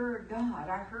 I heard God.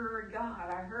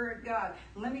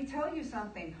 Let me tell you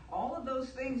something. All of those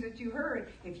things that you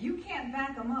heard, if you can't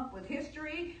back them up with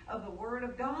history of the Word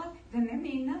of God, then they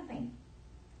mean nothing.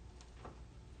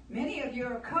 Many of you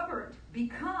are covered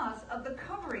because of the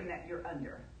covering that you're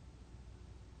under.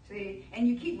 See? And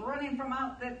you keep running from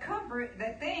out that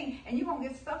thing, and you're going to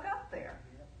get stuck up there.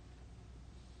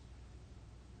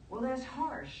 Well, that's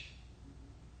harsh.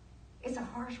 It's a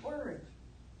harsh word.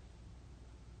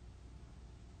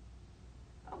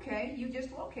 Okay, you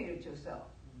just located yourself,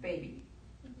 baby.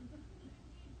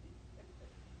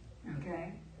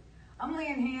 Okay? I'm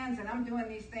laying hands and I'm doing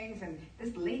these things, and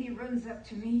this lady runs up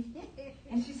to me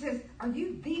and she says, "Are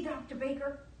you the Dr.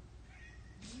 Baker?"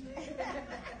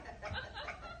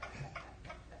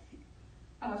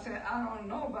 I said, "I don't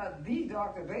know about the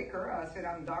Dr. Baker." I said,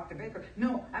 "I'm Dr. Baker."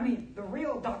 "No, I mean the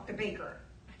real Dr. Baker.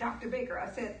 Dr. Baker." I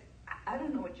said, I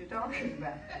don't know what you're talking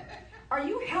about." "Are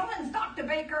you Helen's Dr.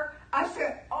 Baker?" I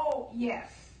said, "Oh,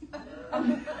 yes."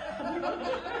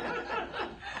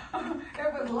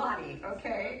 It was Lottie,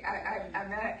 okay? I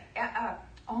met her.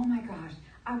 Oh my gosh,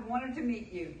 I wanted to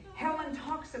meet you. Helen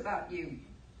talks about you.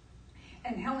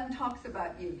 And Helen talks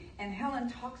about you. And Helen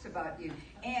talks about you.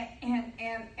 And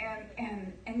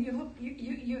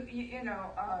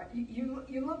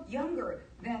you look younger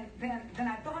than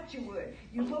I thought you would.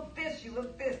 You look this, you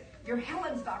look this. You're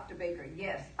Helen's Dr. Baker.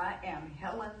 Yes, I am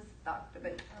Helen's Dr.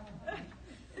 Baker.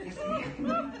 Yes,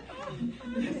 ma'am.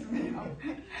 Yes, ma'am.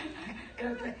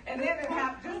 And then it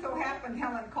just so happened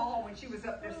Helen called when she was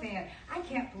up there saying, I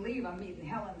can't believe I'm meeting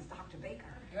Helen's Dr. Baker.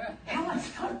 Helen's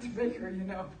Dr. Baker,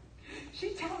 She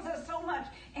tells us so much,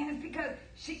 and it's because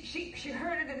she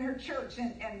heard it in her church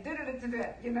and did it, and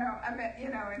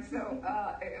so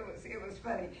it was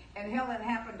funny. And Helen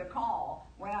happened to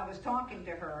call when I was talking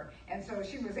to her, and so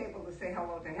she was able to say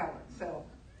hello to Helen. So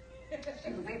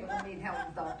she was able to meet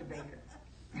Helen's Dr. Baker.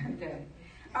 Okay.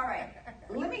 All right.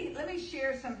 Let me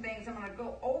share some things. I'm going to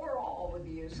go overall with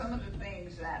you some of the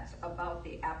things that's about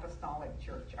the apostolic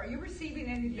church. Are you receiving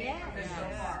anything from this so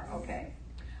far? Okay.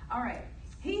 All right.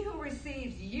 He who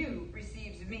receives you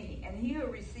receives me, and he who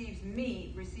receives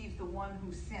me receives the one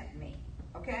who sent me.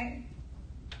 Okay?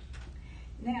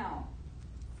 Now,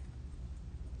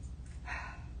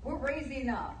 we're raising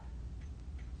up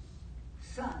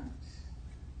sons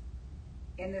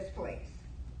in this place.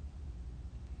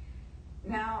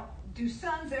 Now, do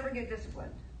sons ever get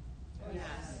disciplined?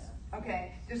 Yes.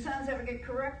 Okay. Do sons ever get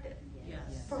corrected? Yes.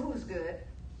 For who's good?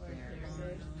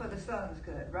 For the son's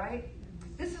good, right?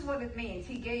 This is what it means.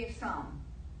 He gave some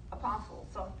apostles,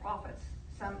 some prophets,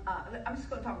 some, I'm just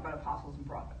going to talk about apostles and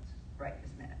prophets right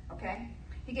this minute, okay?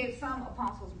 He gave some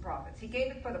apostles and prophets. He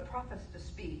gave it for the prophets to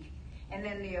speak, and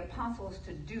then the apostles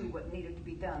to do what needed to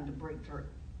be done to break through.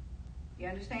 You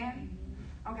understand?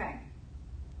 Okay.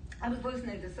 I was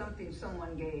listening to something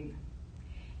someone gave,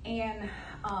 and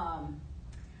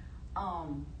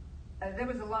there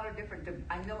was a lot of different,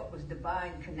 I know it was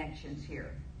divine connections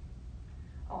here.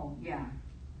 Oh, yeah.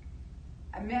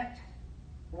 I met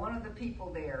one of the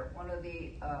people there, one of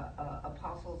the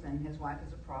apostles, and his wife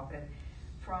is a prophet,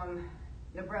 from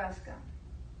Nebraska.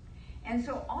 And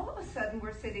so all of a sudden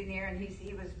we're sitting there, and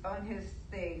he was on his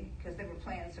thing, because they were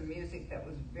playing some music that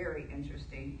was very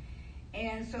interesting.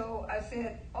 And so I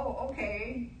said, oh,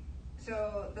 okay,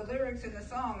 so the lyrics in the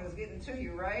song is getting to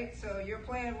you, right? So you're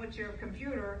playing with your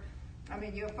computer,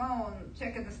 your phone,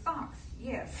 checking the stocks.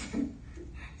 Yes.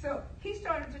 So he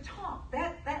started to talk.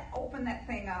 That opened that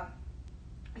thing up.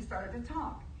 He started to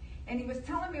talk. And he was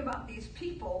telling me about these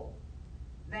people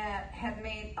that had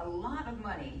made a lot of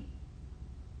money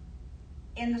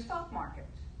in the stock market.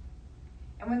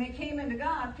 And when they came into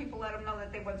God, people let them know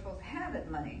that they weren't supposed to have that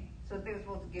money, so they were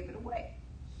supposed to give it away.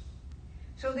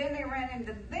 So then they ran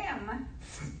into them.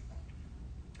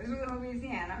 This was in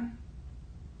Louisiana.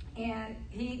 And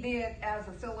he did as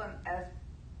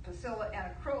Priscilla and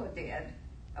Aquila did.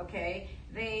 Okay,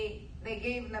 they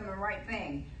gave them the right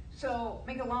thing. So,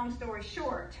 make a long story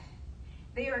short,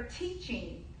 they are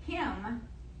teaching him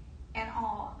and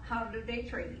all how to do day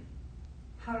trading,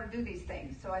 how to do these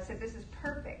things. So I said, this is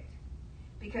perfect,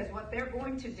 because what they're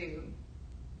going to do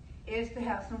is to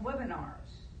have some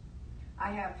webinars.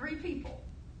 I have 3 people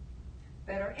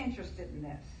that are interested in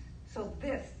this. So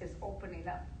this is opening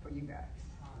up for you guys.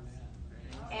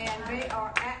 And they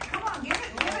are come on, give it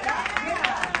up, give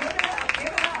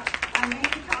it up. I'm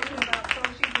mainly talking about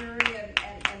Soshi, Jury,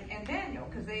 and Daniel,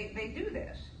 because they do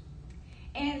this.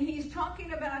 And he's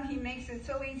talking about, he makes it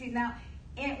so easy. Now,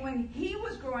 and when he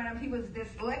was growing up, he was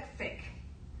dyslexic.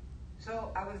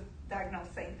 So I was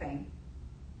diagnosed, same thing.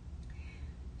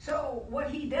 So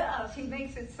what he does, he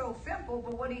makes it so simple,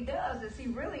 but what he does is he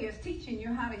really is teaching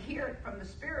you how to hear it from the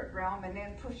spirit realm and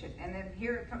then push it, and then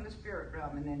hear it from the spirit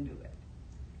realm and then do it.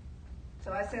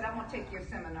 So I said, I'm going to take your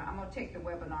seminar. I'm going to take the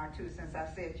webinar, too, since I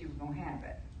said you were going to have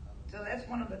it. So that's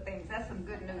one of the things. That's some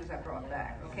good news I brought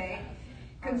back, okay?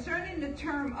 Concerning the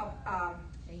term of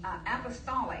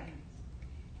apostolic,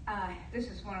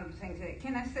 this is one of the things that,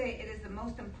 can I say it is the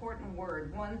most important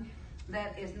word, one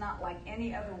that is not like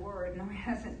any other word, nor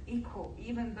has an equal,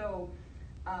 even though,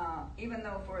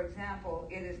 for example,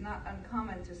 it is not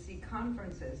uncommon to see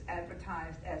conferences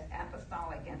advertised as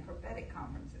apostolic and prophetic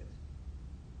conferences.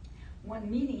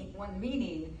 One meaning,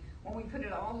 when we put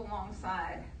it all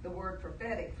alongside the word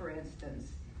prophetic, for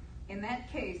instance, in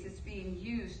that case, it's being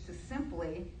used to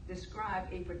simply describe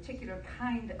a particular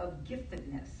kind of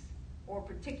giftedness or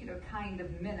particular kind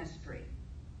of ministry.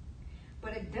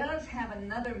 But it does have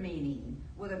another meaning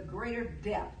with a greater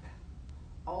depth,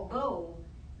 although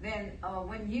then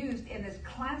when used in this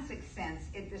classic sense,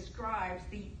 it describes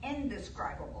the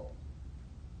indescribable.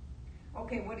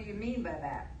 Okay, what do you mean by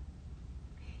that?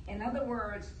 In other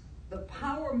words, the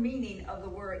power meaning of the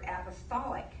word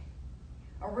apostolic,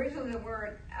 originally the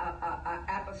word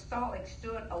apostolic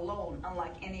stood alone,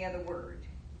 unlike any other word.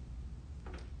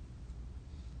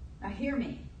 Now hear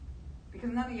me.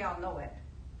 because none of y'all know it.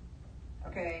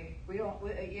 Okay,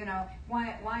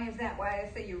 why is that? Why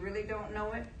I say you really don't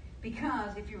know it?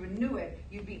 Because if you knew it,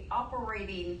 you'd be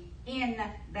operating in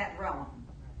that realm.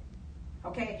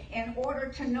 Okay, in order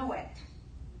to know it,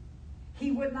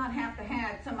 he would not have to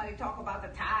have somebody talk about the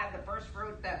tithe, the first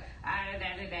fruit,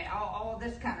 all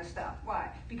this kind of stuff. Why?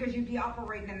 Because you'd be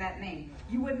operating in that name.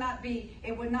 It would not be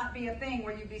a thing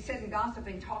where you'd be sitting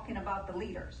gossiping, talking about the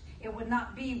leaders. It would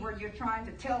not be where you're trying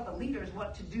to tell the leaders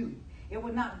what to do. It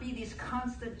would not be these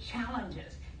constant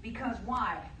challenges. Because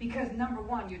why? Because number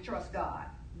one, you trust God.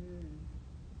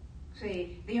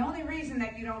 See, the only reason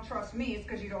that you don't trust me is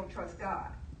because you don't trust God.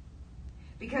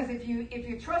 Because if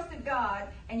you trusted God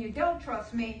and you don't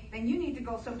trust me, then you need to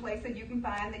go someplace that you can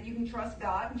find that you can trust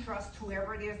God and trust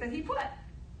whoever it is that he put. Right.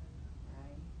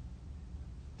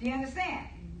 Do you understand?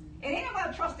 It ain't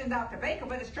about trusting Dr. Baker,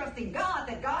 but it's trusting God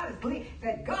that God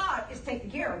is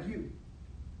taking care of you.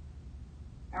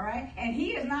 All right? And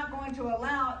he is not going to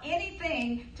allow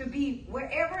anything to be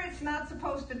wherever it's not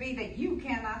supposed to be that you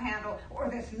cannot handle, or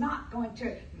that's not going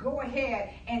to go ahead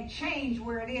and change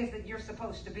where it is that you're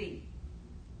supposed to be.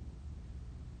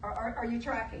 Are you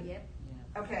tracking? Yep.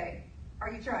 Yeah. Okay.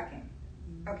 Are you tracking?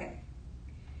 Okay.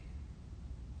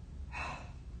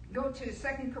 Go to 2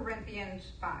 Corinthians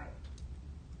 5.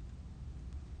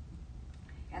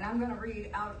 And I'm going to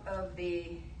read out of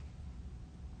the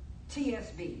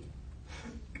TSB.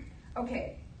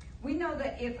 Okay. We know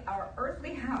that if our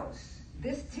earthly house,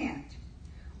 this tent,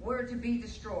 were to be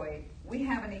destroyed, we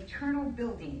have an eternal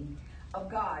building of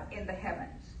God in the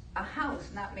heavens, a house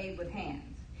not made with hands.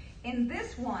 In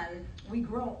this one, we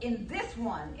grow. In this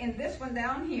one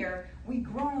down here, we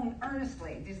groan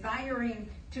earnestly, desiring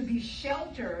to be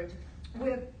sheltered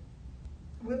with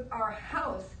our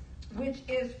house, which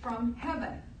is from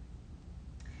heaven.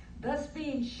 Thus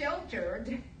being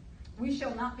sheltered, we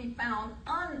shall not be found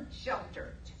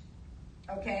unsheltered.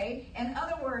 Okay? In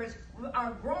other words,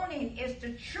 our groaning is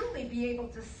to truly be able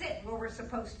to sit where we're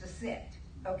supposed to sit.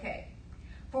 Okay?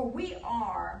 For we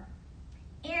are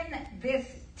in this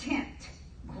tent,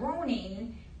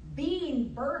 groaning, being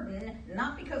burdened,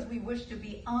 not because we wish to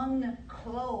be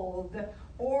unclothed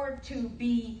or to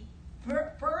be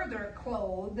further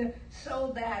clothed,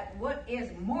 so that what is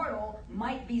mortal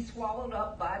might be swallowed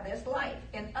up by this life.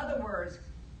 In other words,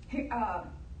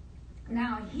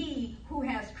 now he who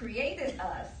has created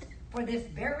us for this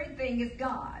very thing is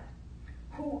God,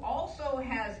 who also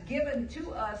has given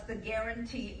to us the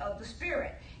guarantee of the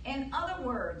Spirit. In other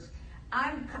words,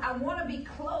 I want to be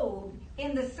clothed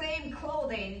in the same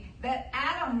clothing that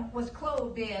Adam was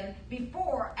clothed in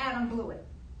before Adam blew it.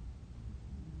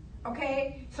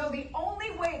 Okay? So the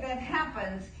only way that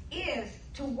happens is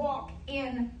to walk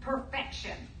in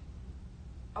perfection.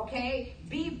 Okay?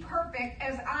 Be perfect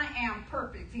as I am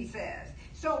perfect, he says.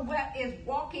 So what is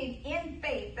walking in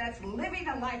faith, that's living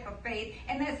a life of faith,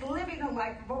 and that's living a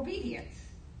life of obedience.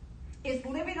 It's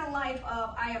living a life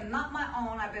of, I am not my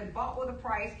own, I've been bought with a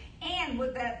price, and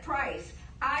with that price,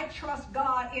 I trust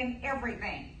God in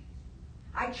everything.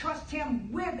 I trust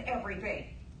him with everything.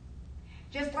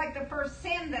 Just like the first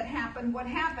sin that happened, what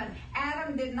happened?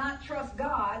 Adam did not trust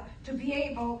God to be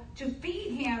able to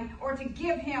feed him or to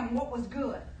give him what was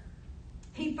good.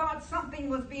 He thought something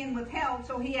was being withheld,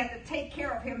 so he had to take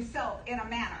care of himself in a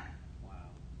manner. Wow.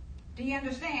 Do you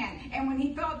understand? And when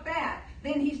he thought that,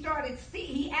 then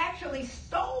he actually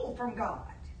stole from God.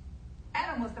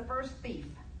 Adam was the first thief.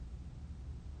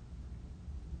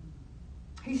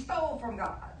 He stole from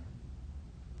God.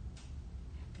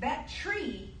 That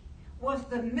tree was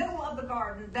the middle of the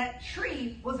garden. That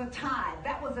tree was a tithe.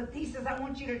 He says, I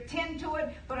want you to tend to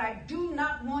it, but I do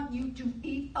not want you to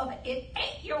eat of it. It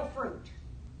ate your fruit.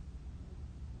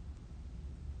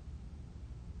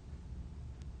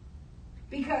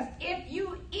 Because if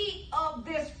you eat of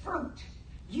this fruit,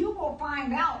 you will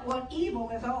find out what evil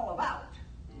is all about.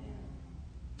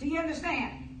 Do you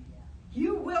understand?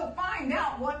 You will find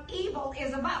out what evil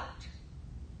is about.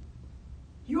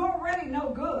 You already know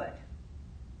good,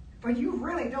 but you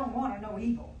really don't want to know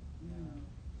evil.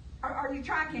 Are you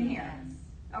tracking here?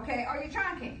 Yes. Okay, are you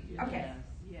tracking? Yes. Okay.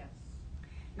 Yes.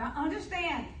 Now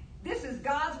understand, this is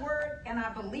God's word, and I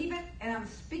believe it, and I'm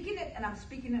speaking it, and I'm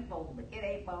speaking it boldly. It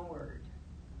ain't my word.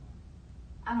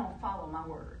 I don't follow my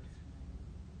word.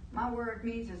 My word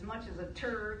means as much as a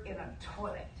turd in a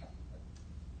toilet.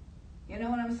 You know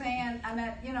what I'm saying?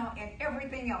 And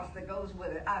everything else that goes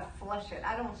with it, I flush it.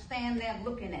 I don't stand there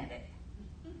looking at it,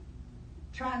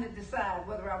 trying to decide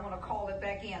whether I want to call it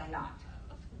back in or not.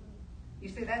 You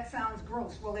say, that sounds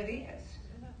gross. Well, it is.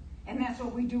 And that's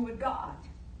what we do with God.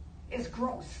 It's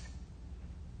gross.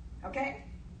 Okay?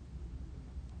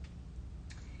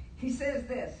 He says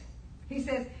this. He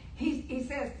says,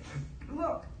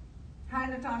 look. Hi,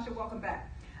 Natasha. Welcome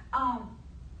back.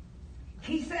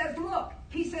 He says, look.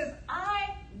 He says,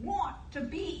 I want to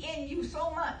be in you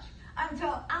so much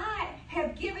until I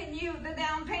have given you the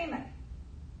down payment.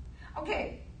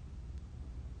 Okay.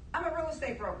 I'm a real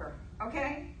estate broker.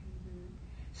 Okay?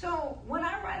 So when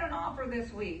I write an offer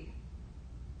this week,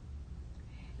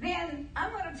 then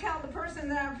I'm going to tell the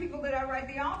people that I write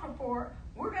the offer for,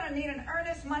 we're going to need an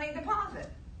earnest money deposit.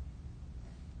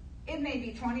 It may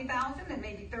be $20,000, it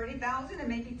may be $30,000, it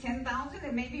may be $10,000,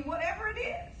 it may be whatever it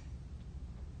is.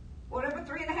 Whatever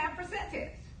 3.5%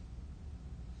 is.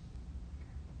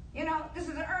 You know, this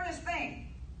is an earnest thing.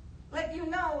 Let you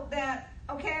know that,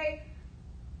 okay,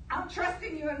 I'm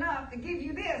trusting you enough to give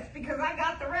you this because I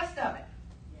got the rest of it.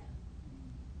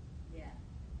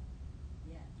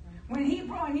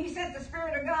 When he sent the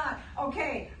Spirit of God,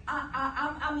 okay,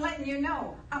 I'm letting you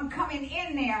know, I'm coming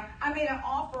in there. I made an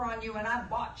offer on you and I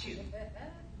bought you.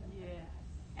 Yes.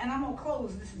 And I'm going to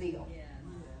close this deal. Yes.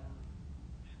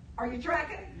 Are you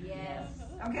tracking? Yes.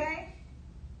 Okay?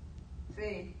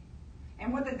 See?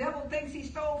 And what the devil thinks he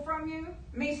stole from you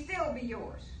may still be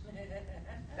yours.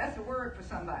 That's a word for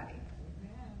somebody.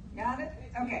 Got it?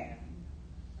 Okay.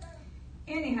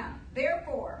 Anyhow,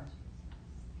 therefore,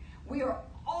 we are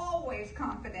always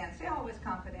confident. Say always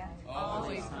confident.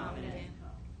 Always confident.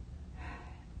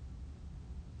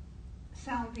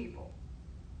 Sound people.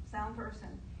 Sound person.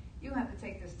 You have to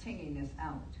take this tinginess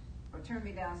out. Or turn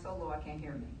me down so low I can't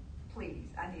hear me.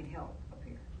 Please, I need help up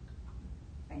here.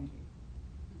 Thank you.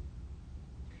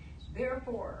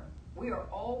 Therefore, we are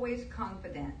always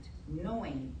confident,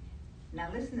 knowing. Now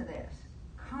listen to this.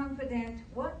 Confident,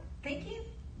 what? Thinking?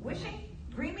 Wishing?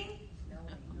 Dreaming?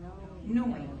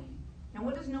 Knowing. Now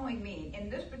what does knowing mean? In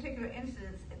this particular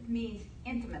instance, it means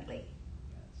intimately.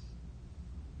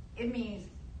 It means,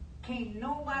 can't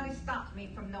nobody stop me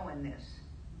from knowing this.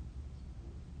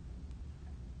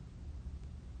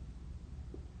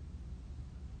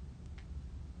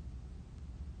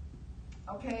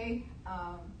 Okay,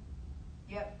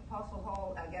 yep, Apostle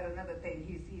Hall, I got another thing.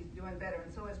 He's doing better,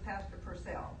 and so is Pastor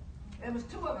Purcell. There was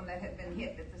two of them that had been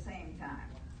hit at the same time.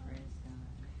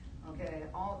 Okay, it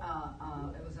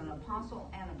was an apostle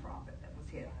and a prophet that was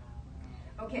hit.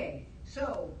 Okay,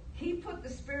 so he put the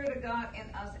Spirit of God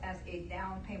in us as a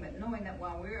down payment, knowing that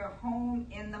while we are home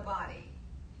in the body,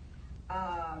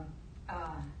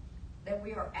 that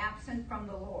we are absent from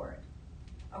the Lord.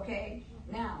 Okay,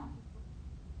 now,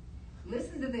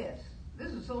 listen to this.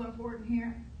 This is so important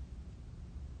here.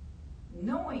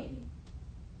 Knowing,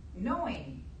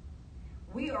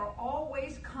 we are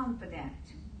always confident.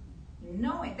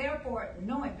 Therefore,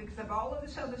 knowing, because of all of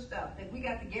this other stuff, that we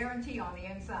got the guarantee on the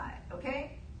inside,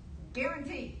 okay?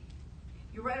 Guarantee.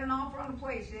 You write an offer on a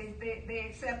place, they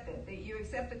accept it. You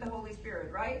accepted the Holy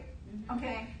Spirit, right? Mm-hmm.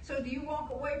 Okay, so do you walk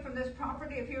away from this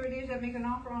property? If here it is, I make an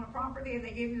offer on a property and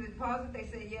they give you the deposit, they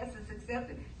say, yes, it's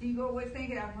accepted. Do you go away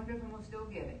thinking, I wonder if I'm going to still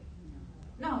get it?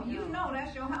 No, you know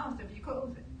that's your house if you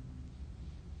close it.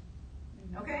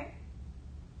 Okay?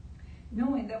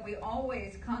 Knowing that we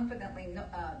always confidently,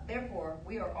 therefore,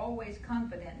 we are always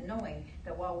confident knowing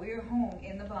that while we are home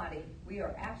in the body, we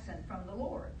are absent from the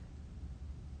Lord.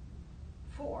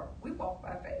 For we walk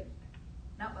by faith,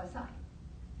 not by sight.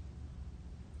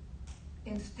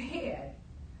 Instead,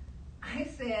 I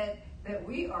said that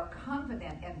we are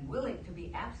confident and willing to be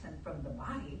absent from the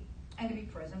body and to be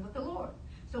present with the Lord.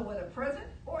 So whether present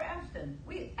or absent,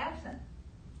 we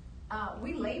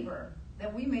labor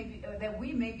that we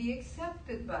may be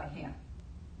accepted by Him.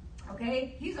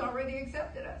 Okay, He's already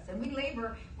accepted us, and we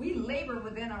labor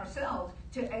within ourselves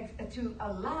to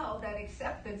allow that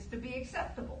acceptance to be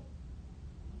acceptable.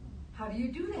 How do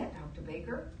you do that, Dr.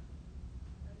 Baker?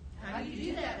 How do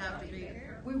you do that, Dr.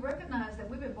 Baker? We recognize that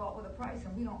we've been bought with a price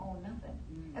and we don't own nothing.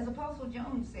 As Apostle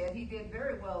Jones said, he did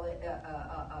very well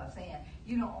saying,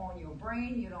 you don't own your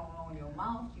brain, you don't own your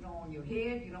mouth, you don't own your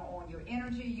head, you don't own your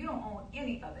energy, you don't own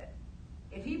any of it.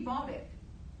 If he bought it,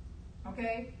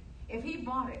 okay, if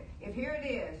here it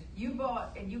is, you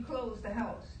bought and you closed the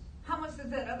house, how much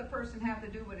does that other person have to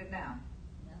do with it now?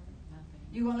 Nothing.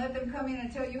 You gonna let them come in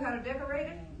and tell you how to decorate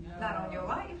it? No. Not on your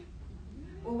life.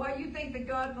 Well, why you think that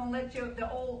God's gonna let the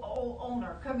old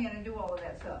owner come in and do all of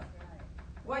that stuff?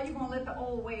 Why you gonna let the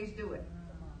old ways do it?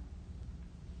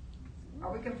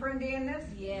 Are we comprehending this?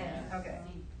 Yes. Okay.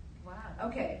 Wow.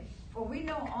 Okay. For we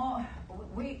know all.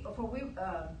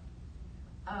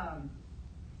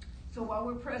 So while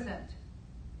we're present,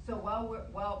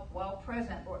 while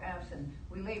present or absent,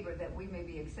 we labor that we may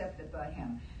be accepted by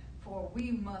Him. For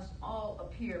we must all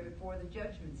appear before the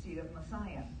judgment seat of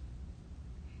Messiah,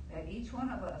 that each one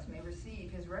of us may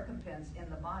receive his recompense in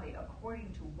the body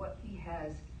according to what he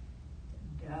has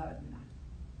done.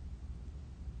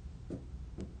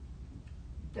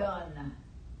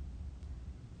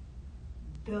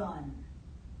 Done.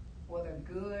 Whether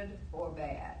good or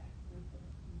bad.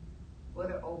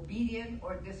 Whether obedient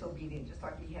or disobedient, just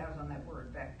like he has on that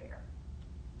word back there.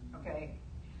 Okay?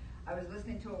 I was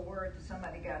listening to a word that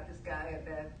somebody got, this guy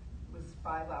that was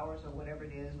 5 hours or whatever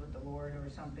it is with the Lord or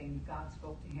something. God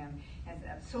spoke to him. And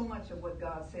so much of what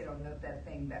God said on that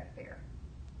thing back there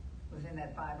was in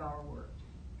that 5-hour word.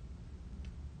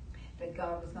 That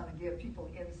God was going to give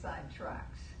people inside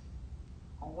tracks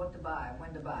on what to buy,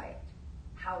 when to buy it,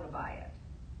 how to buy it.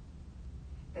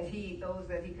 That those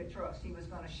that he could trust, he was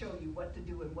going to show you what to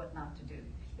do and what not to do.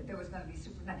 That there was going to be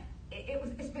supernatural.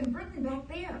 It's been written back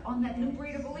there on that new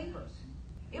breed of believers.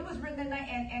 It was written in that,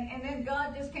 and then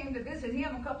God just came to visit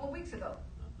him a couple of weeks ago.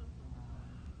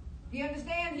 You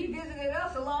understand? He visited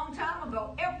us a long time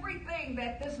ago. Everything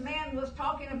that this man was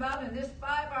talking about in this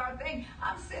 5-hour thing,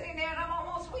 I'm sitting there and I'm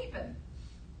almost weeping.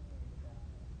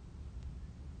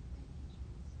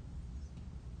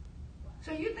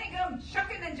 So you think I'm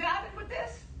shucking and jiving with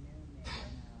this?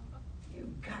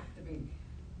 You've got to be.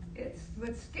 It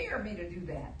would scare me to do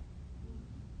that.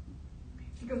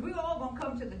 Because we're all going to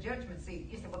come to the judgment seat.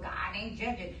 You say, well, God ain't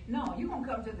judging. No, you're going to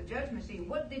come to the judgment seat.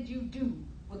 What did you do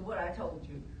with what I told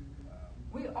you?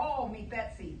 We all meet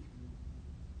that seat.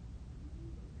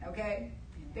 Okay?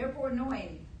 Therefore,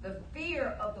 knowing the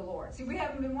fear of the Lord. See, we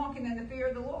haven't been walking in the fear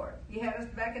of the Lord. He had us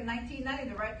back in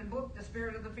 1990 to write the book, The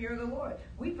Spirit of the Fear of the Lord.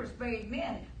 We persuade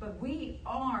men, but we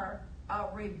are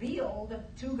revealed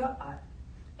to God.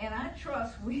 And I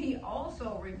trust we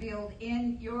also revealed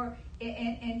in your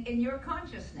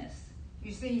consciousness.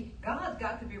 You see, God's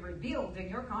got to be revealed in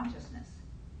your consciousness.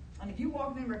 And if you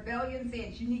walk in rebellion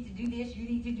saying you need to do this, you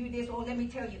need to do this, oh, let me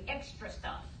tell you extra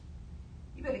stuff.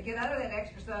 You better get out of that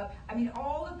extra stuff. I mean,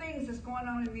 all the things that's going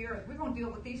on in the earth, we're going to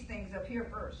deal with these things up here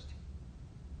first.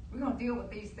 We're going to deal with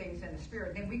these things in the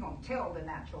spirit. Then we're going to tell the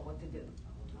natural what to do.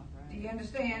 Do you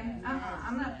understand?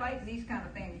 I'm not fighting these kind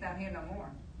of things down here no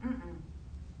more.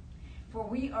 For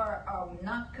we are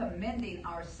not commending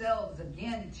ourselves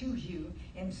again to you.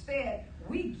 Instead,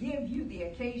 we give you the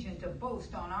occasion to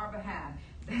boast on our behalf,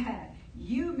 that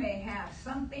you may have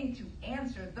something to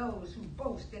answer those who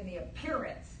boast in the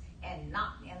appearance and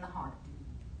not in the heart.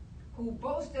 Who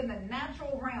boast in the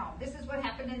natural realm. This is what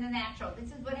happened in the natural.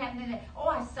 This is what happened in the... Oh,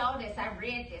 I saw this. I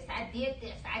read this. I did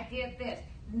this. I did this.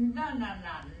 No.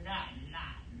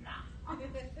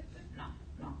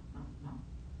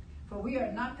 For we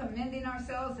are not commending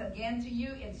ourselves again to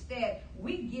you. Instead,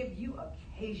 we give you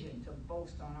occasion to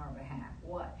boast on our behalf.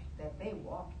 What? That they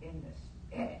walk in the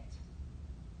Spirit.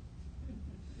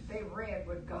 They read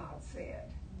what God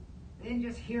said. They didn't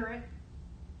just hear it.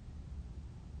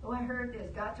 Oh, I heard this.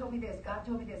 God told me this. God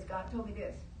told me this. God told me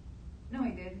this. No,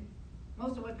 he didn't.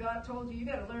 Most of what God told you, you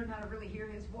got to learn how to really hear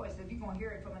his voice. If you're going to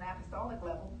hear it from an apostolic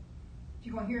level, if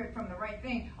you're going to hear it from the right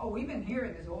thing. Oh, we've been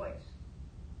hearing his voice.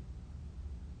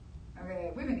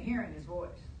 Okay, we've been hearing his voice.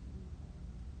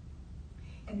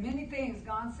 And many things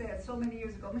God said so many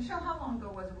years ago. Michelle, how long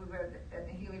ago was it we were at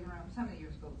the healing rooms? How many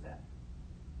years ago was that?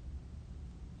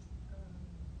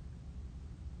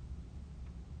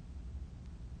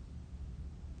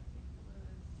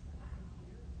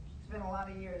 It's been a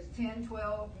lot of years. 10,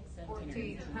 12,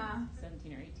 14, huh?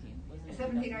 17 or 18. Wasn't it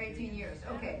 17 or 18 years.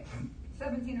 Okay.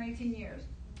 17 or 18 years.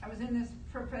 I was in this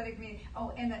prophetic meeting.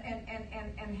 Oh, and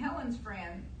Helen's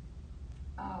friend,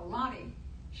 Lottie,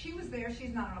 she was there.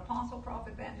 She's not an apostle,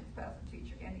 prophet, evangelist, pastor,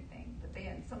 teacher, anything. But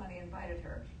somebody invited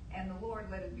her, and the Lord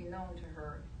let it be known to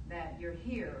her that you're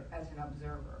here as an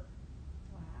observer.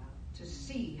 Wow. To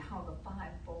see how the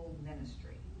fivefold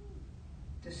ministry,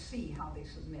 to see how they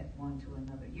submit one to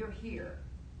another. You're here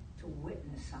to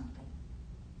witness something.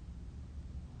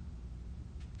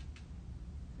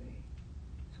 See?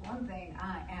 It's one thing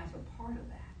as a part of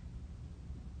that.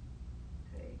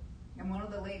 See? And one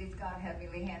of the ladies, God had me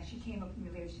lay hands. She came up to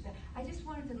me later. She said, I just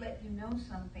wanted to let you know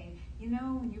something. You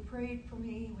know, when you prayed for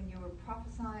me, when you were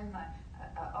prophesying,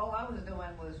 all I was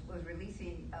doing was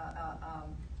releasing,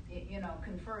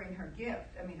 conferring her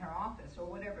gift. I mean, her office or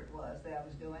whatever it was that I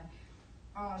was doing.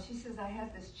 She says, I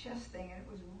had this chest thing, and it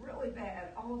was really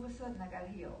bad. All of a sudden, I got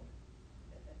healed.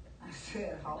 I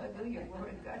said, hallelujah,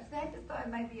 glory to God. I just thought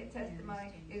it might be a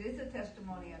testimony. It is a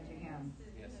testimony unto him.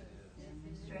 Yes, it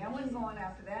is. So I wasn't going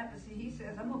after that, but see, he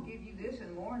says, I'm going to give you this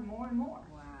and more and more and more.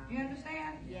 Wow. You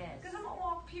understand? Yes. Because I'm going to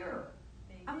walk pure.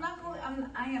 I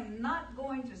am not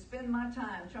going to spend my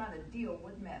time trying to deal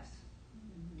with mess.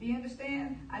 Do you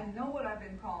understand? I know what I've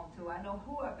been called to. I know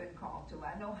who I've been called to.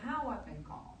 I know how I've been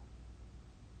called.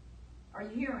 Are you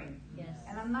hearing? Yes.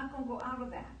 And I'm not going to go out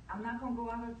of that. I'm not going to go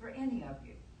out of it for any of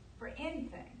you. For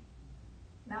anything.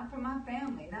 Not for my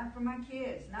family. Not for my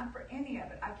kids. Not for any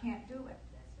of it. I can't do it.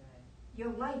 That's right. Your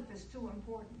life is too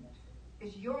important.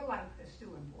 It's your life that's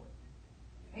too important.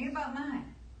 It ain't about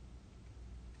mine.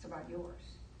 It's about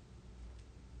yours.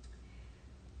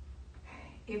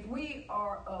 If we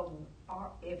are out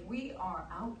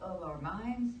of our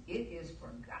minds, it is for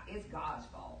God. It's God's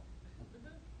fault.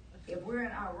 If we're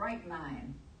in our right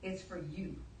mind, it's for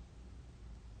you.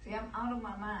 See, I'm out of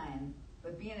my mind,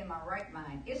 but being in my right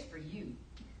mind, it's for you.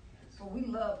 For we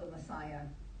love the Messiah.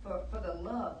 For the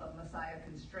love of Messiah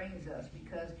constrains us,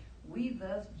 because we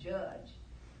thus judge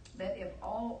that if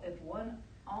one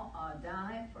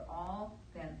died for all,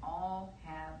 then all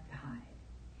have died.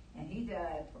 And he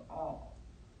died for all.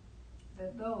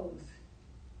 That those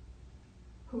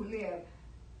who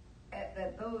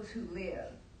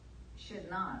live should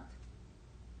not,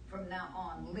 from now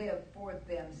on, live for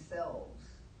themselves,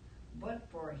 but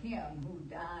for him who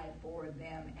died for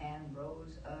them and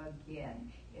rose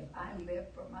again. If I live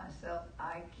for myself,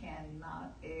 I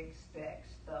cannot expect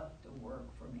stuff to work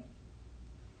for me.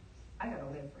 I got to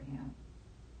live for him.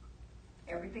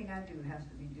 Everything I do has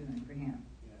to be doing for him.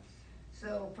 Yes.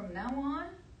 So from now on,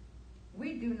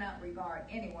 we do not regard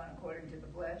anyone according to the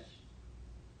flesh.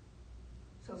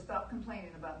 So stop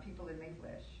complaining about people in their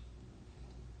flesh.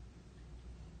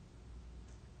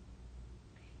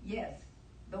 Yes,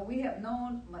 though we have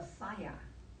known Messiah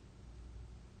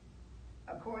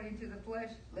according to the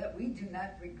flesh, we do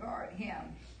not regard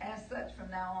him as such from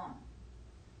now on.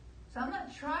 So I'm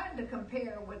not trying to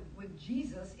compare with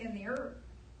Jesus in the earth.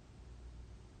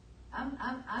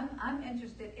 I'm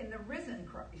interested in the risen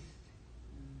Christ.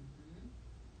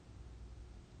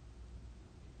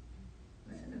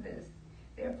 Listen to this.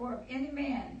 Therefore, if any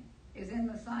man is in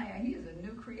Messiah, he is a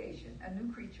new creation, a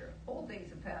new creature. Old things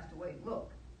have passed away.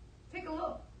 Look. Take a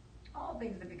look. All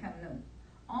things have become new.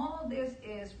 All this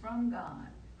is from God,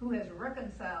 who has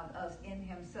reconciled us in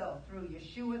himself through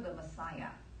Yeshua the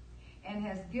Messiah, and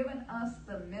has given us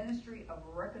the ministry of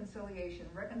reconciliation.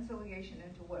 Reconciliation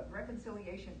into what?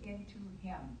 Reconciliation into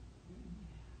him.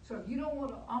 So if you don't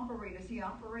want to operate as he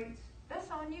operates, that's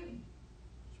on you.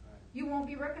 That's right. You won't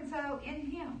be reconciled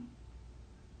in him.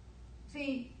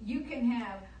 See, you can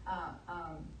have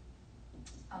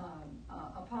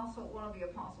one of the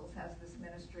apostles has this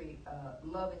ministry,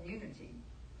 love and unity,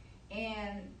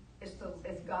 and it's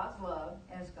God's love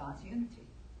and it's God's unity.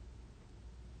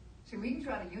 See, we can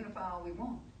try to unify all we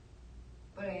want,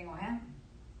 but it ain't gonna happen,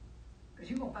 because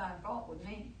you're gonna find fault with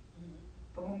me.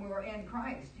 But when we're in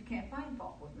Christ, you can't find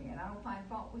fault with me, and I don't find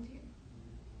fault with you.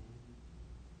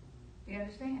 Do you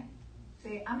understand?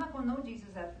 See, I'm not gonna know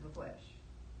Jesus after the flesh.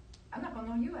 I'm not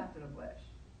gonna know you after the flesh.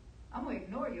 I'm gonna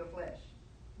ignore your flesh.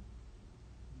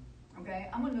 Okay?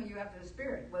 I'm going to know you after the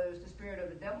Spirit, whether it's the spirit of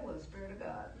the devil or the Spirit of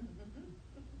God.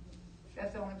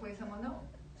 That's the only place I'm going to know.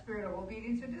 Spirit of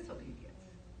obedience or disobedience.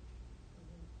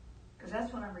 Because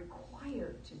that's what I'm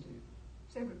required to do.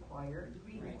 Say required.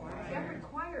 Required. See, I'm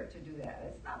required to do that.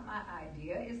 It's not my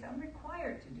idea. It's I'm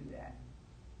required to do that.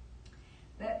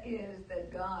 That is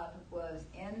that God was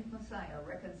in Messiah,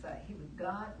 reconciled.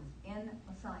 God was in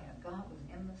Messiah. God was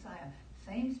in Messiah.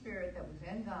 Same Spirit that was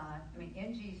in God,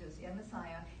 in Jesus, in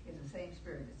Messiah, is the same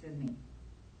Spirit that's in me.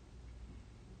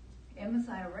 In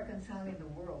Messiah, reconciling the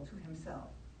world to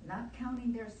himself, not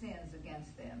counting their sins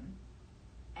against them,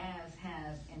 as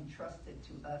has entrusted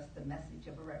to us the message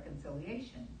of a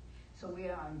reconciliation. So we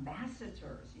are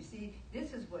ambassadors. You see,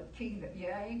 this is what kingdom,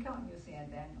 I ain't counting your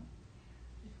sin, Daniel.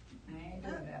 I ain't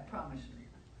doing that, I promise you.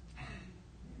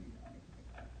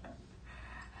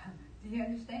 Do you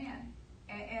understand?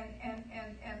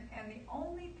 And the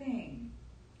only thing,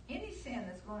 any sin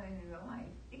that's going into your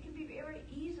life, it can be very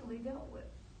easily dealt with.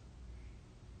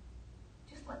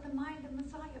 Just let the mind of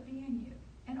Messiah be in you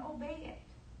and obey it.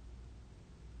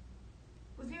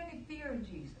 Was there any fear in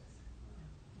Jesus?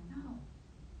 No.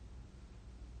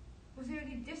 Was there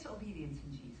any disobedience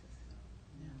in Jesus?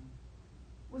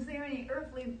 Was there any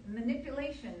earthly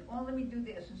manipulation? Well, let me do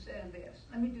this instead of this.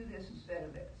 Let me do this instead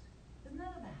of this. There's none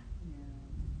of that.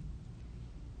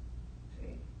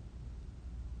 See?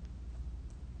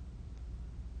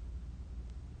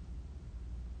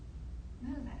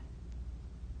 None of that.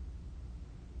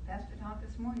 Pastor talked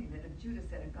this morning that if Judas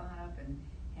had gone up and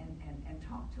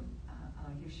talked to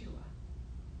Yeshua,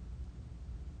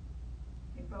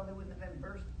 he probably wouldn't have been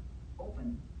burst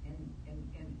open in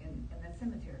that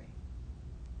cemetery.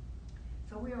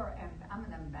 So I'm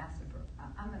an ambassador.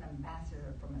 I'm an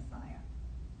ambassador for Messiah.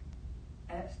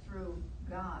 as through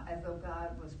God, as though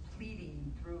God was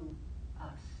pleading through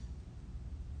us.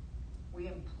 We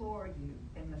implore you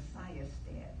in Messiah's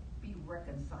stead, be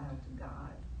reconciled to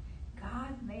God.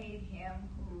 God made him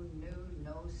who knew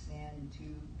no sin to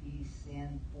be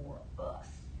sin for us.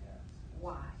 Yes.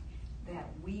 Why? That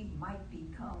we might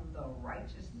become the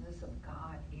righteousness of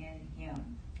God in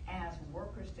him, as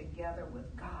workers together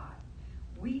with God.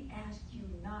 We ask you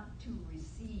not to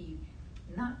receive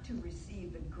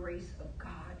the grace of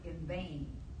God in vain.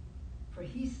 For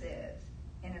he says,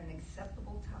 in an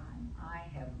acceptable time I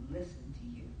have listened to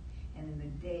you, and in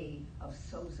the day of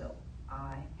sozo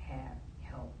I have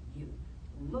helped you.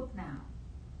 Look now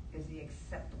is the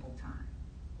acceptable time.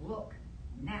 Look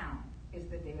now is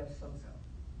the day of sozo.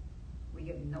 We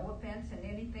give no offense in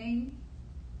anything,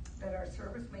 that our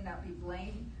service may not be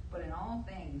blamed, but in all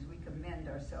things we commend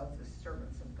ourselves as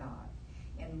servants of God.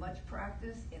 In much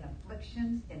practice, in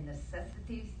afflictions, in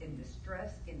necessities, in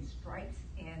distress, in stripes,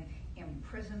 in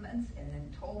imprisonments, in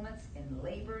entollments, in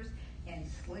labors, in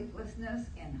sleeplessness,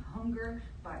 in hunger,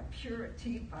 by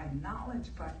purity, by knowledge,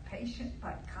 by patience,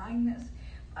 by kindness,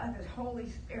 by the Holy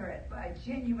Spirit, by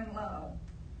genuine love,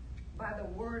 by the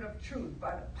word of truth,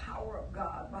 by the power of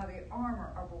God, by the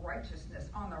armor of righteousness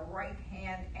on the right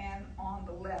hand and on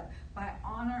the left, by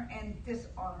honor and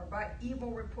dishonor, by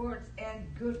evil reports and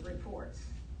good reports,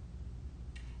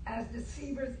 as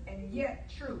deceivers and yet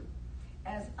true,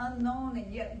 as unknown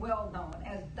and yet well known,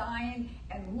 as dying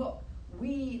and look,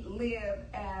 we live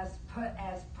as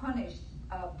punished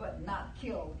but not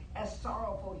killed, as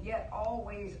sorrowful yet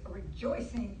always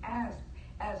rejoicing, as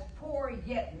poor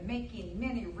yet making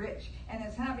many rich, and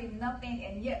as having nothing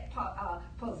and yet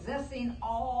possessing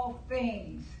all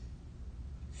things.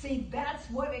 See, that's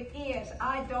what it is.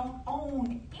 I don't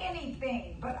own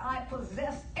anything, but I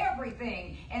possess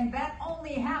everything. And that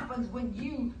only happens when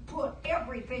you put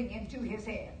everything into his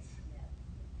hands.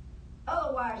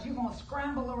 Otherwise, you're going to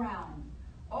scramble around.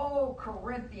 Oh,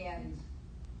 Corinthians,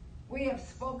 we have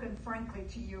spoken frankly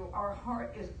to you. Our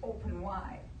heart is open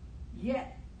wide.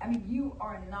 Yet, you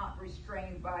are not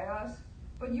restrained by us,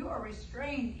 but you are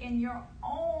restrained in your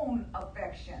own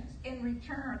affections. In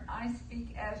return, I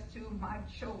speak as to my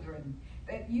children,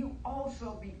 that you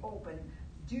also be open.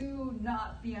 Do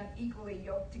not be unequally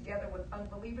yoked together with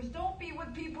unbelievers. Don't be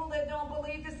with people that don't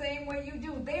believe the same way you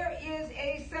do. There is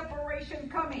a separation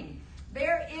coming.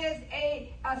 There is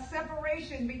a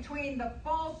separation between the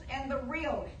false and the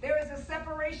real. There is a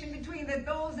separation between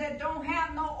those that don't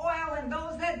have no oil and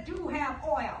those that do have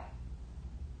oil.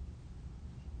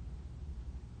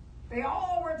 They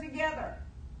all were together.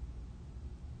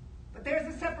 But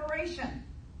there's a separation.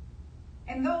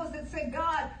 And those that say,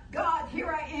 God, here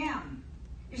I am.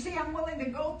 You see, I'm willing to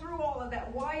go through all of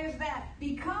that. Why is that?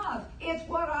 Because it's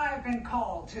what I've been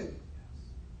called to.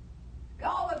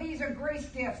 All of these are grace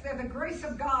gifts. They're the grace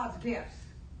of God's gifts.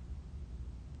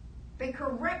 They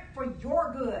correct for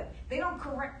your good. They don't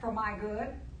correct for my good.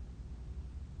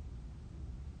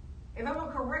 If I'm going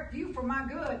to correct you for my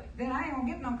good, then I ain't going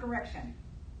to get no correction.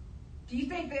 Do you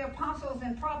think the apostles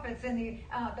and prophets and the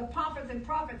prophets and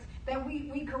prophets that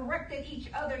we corrected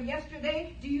each other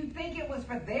yesterday, do you think it was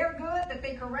for their good that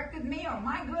they corrected me, or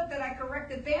my good that I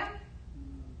corrected them?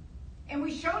 And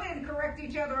we sure didn't correct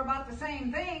each other about the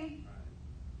same thing.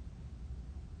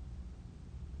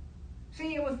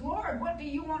 See, it was, Lord, what do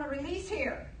you want to release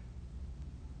here?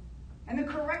 And the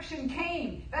correction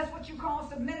came. That's what you call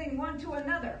submitting one to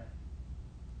another.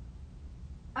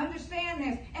 Understand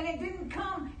this. And it didn't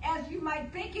come as you might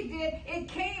think it did. It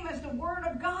came as the word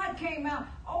of God came out.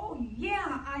 Oh,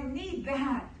 yeah, I need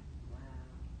that. Wow.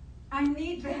 I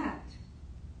need that.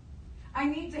 I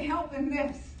need to help in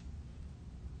this.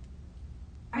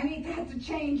 I need that to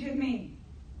change in me.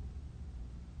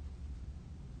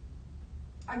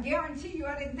 I guarantee you,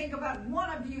 I didn't think about one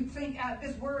of you think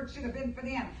this word should have been for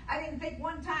them. I didn't think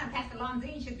one time Pastor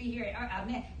Lonzine should be here.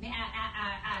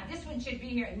 This one should be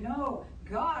here. No,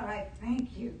 God, I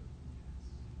thank you.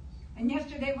 And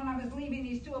yesterday when I was leaving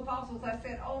these two apostles, I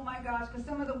said, oh my gosh, because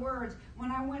some of the words,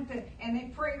 when I went to, and they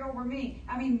prayed over me,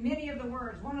 many of the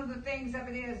words, one of the things of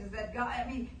it is that God,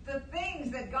 the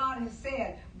things that God has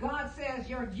said, God says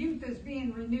your youth is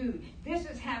being renewed. This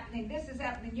is happening.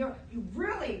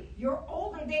 Your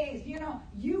older days,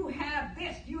 you have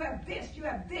this, you have this, you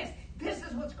have this. This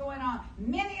is what's going on.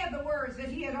 Many of the words that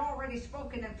he had already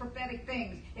spoken in prophetic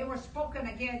things, they were spoken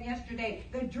again yesterday.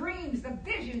 The dreams, the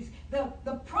visions,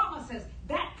 the promises,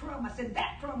 that promise and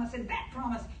that promise and that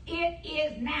promise. It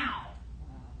is now.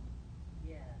 Wow.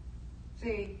 Yes.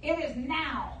 See, it is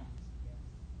now.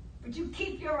 But you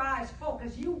keep your eyes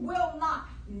focused. You will not.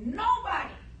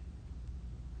 Nobody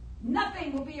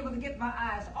Nothing will be able to get my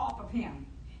eyes off of him.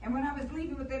 And when I was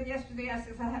leaving with them yesterday, I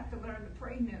said, I have to learn to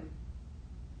pray new.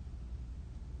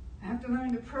 I have to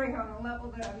learn to pray on a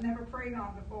level that I've never prayed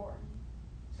on before.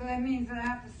 So that means that I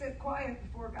have to sit quiet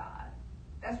before God.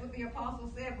 That's what the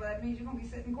apostle said. Well, that means you're going to be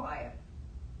sitting quiet.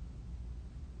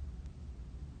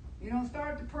 You don't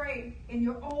start to pray in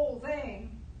your old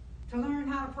thing to learn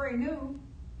how to pray new.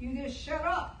 You just shut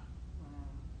up.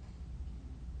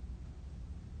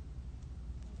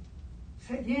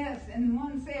 Said yes, and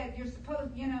one said, you're supposed,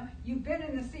 you've been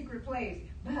in the secret place,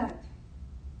 but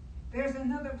there's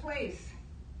another place.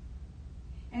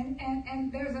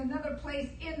 And there's another place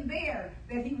in there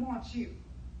that he wants you.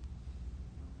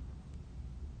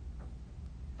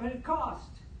 But it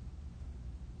costs.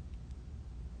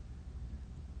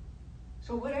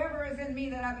 So whatever is in me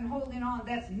that I've been holding on,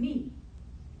 that's me.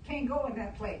 Can't go in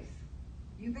that place.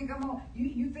 You think I'm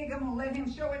gonna let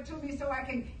him show it to me so I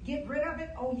can get rid of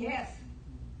it? Oh yes.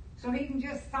 So he can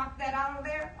just sock that out of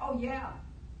there? Oh yeah.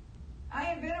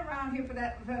 I ain't been around here for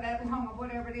that long or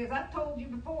whatever it is. I've told you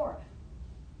before.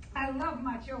 I love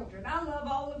my children. I love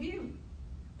all of you.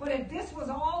 But if this was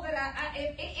all that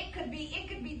it could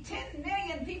be 10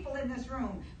 million people in this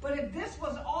room. But if this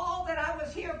was all that I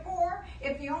was here for,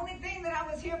 if the only thing that I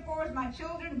was here for is my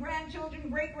children, grandchildren,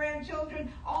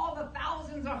 great-grandchildren, all the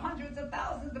thousands or hundreds of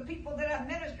thousands of people that I'm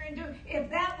ministering to, if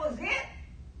that was it,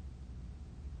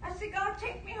 I said, God,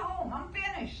 take me home. I'm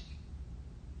finished.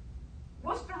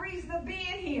 What's the reason of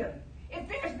being here? If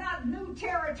there's not new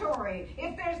territory,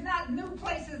 if there's not new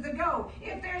places to go,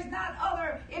 if there's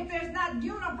not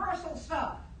universal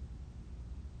stuff,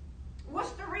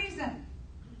 what's the reason?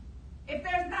 If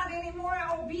there's not any more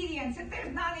obedience, if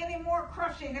there's not any more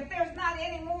crushing, if there's not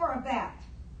any more of that,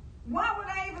 why would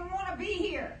I even want to be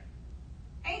here?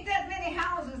 Ain't that many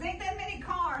houses, ain't that many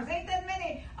cars, ain't that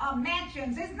many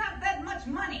mansions, it's not that much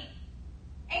money,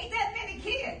 ain't that many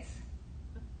kids.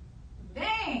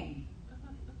 Dang.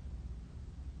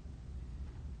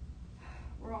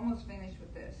 We're almost finished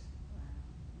with this.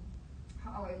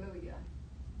 Hallelujah.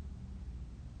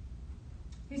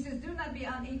 He says, do not be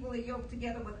unequally yoked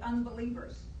together with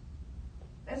unbelievers.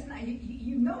 That's not,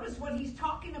 you notice what he's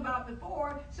talking about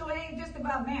before, so it ain't just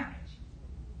about marriage.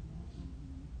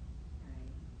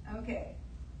 Okay.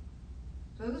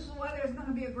 So this is why there's going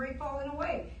to be a great falling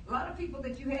away. A lot of people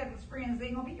that you had as friends, they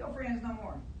ain't going to be your friends no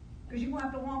more. Because you're going to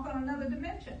have to walk on another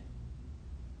dimension.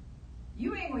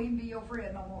 You ain't going to even be your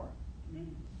friend no more.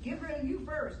 Get rid of you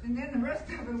first, and then the rest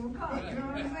of it will come. You know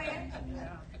what I'm saying?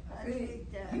 Yeah. See,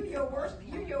 you're your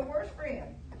worst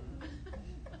friend.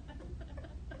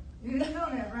 You didn't know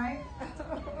that, right?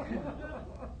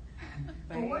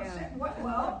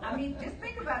 Well, I mean, just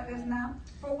think about this now.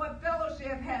 For what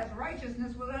fellowship has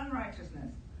righteousness with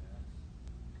unrighteousness?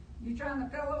 You trying to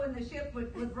fellow in the ship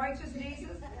with righteous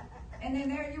Jesus? And then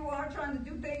there you are trying to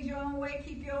do things your own way,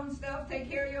 keep your own stuff, take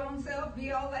care of your own self,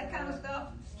 be all that kind of stuff.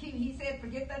 He said,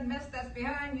 forget that mess that's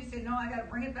behind you. He said, no, I got to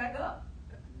bring it back up.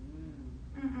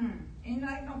 Ain't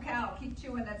like no cow. Keep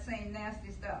chewing that same nasty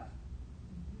stuff.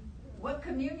 What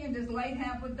communion does light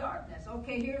have with darkness?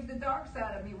 Okay, here's the dark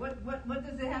side of me. What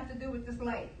does it have to do with this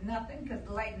light? Nothing, because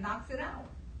the light knocks it out.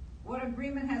 What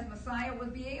agreement has Messiah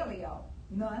with Belial?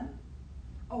 None.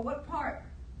 Oh, what part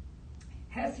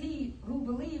has he who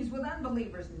believes with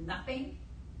unbelievers? Nothing.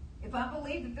 If I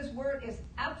believe that this word is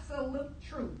absolute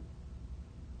truth,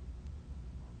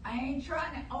 I ain't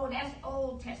trying to, oh, that's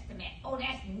Old Testament. Oh,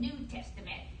 that's New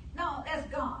Testament. No, that's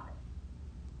God.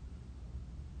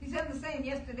 He's the same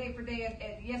yesterday,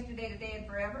 today, and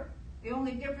forever. The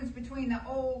only difference between the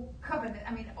old covenant,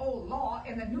 the old law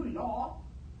and the new law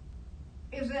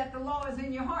is that the law is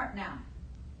in your heart now.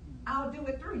 I'll do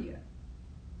it through you.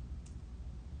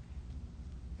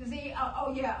 To see,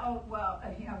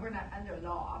 we're not under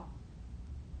law.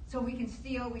 So we can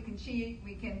steal, we can cheat,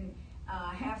 we can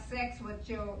have sex with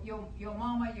your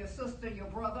mama, your sister, your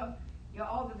brother,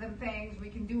 all of them things. We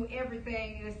can do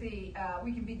everything.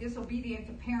 We can be disobedient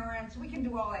to parents. We can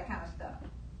do all that kind of stuff.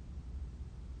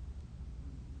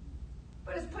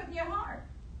 But it's put in your heart.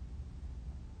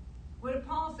 What did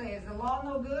Paul say? Is the law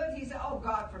no good? He said, oh,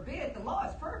 God forbid. The law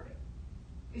is perfect.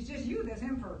 It's just you that's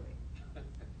imperfect.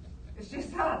 It's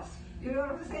just us. You know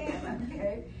what I'm saying?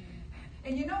 Okay.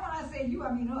 And you know when I say you,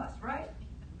 I mean us, right?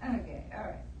 Okay, all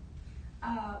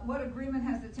right. What agreement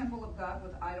has the temple of God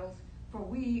with idols? For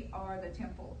we are the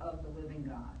temple of the living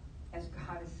God. As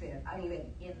God has said, I live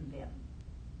in them.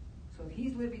 So if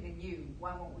he's living in you,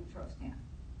 why won't we trust him?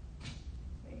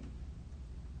 Okay.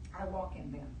 I walk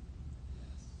in them.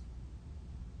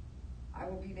 I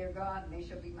will be their God, and they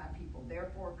shall be my people.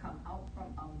 Therefore come out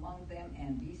from among them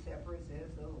and be separate,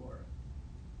 says the Lord.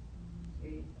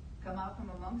 See? Come out from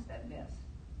amongst that mess.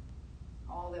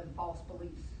 All them false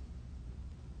beliefs.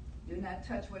 Do not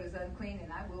touch what is unclean,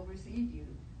 and I will receive you.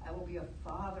 I will be a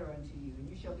father unto you, and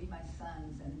you shall be my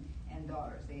sons and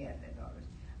daughters. They had their daughters.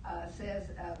 Says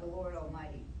the Lord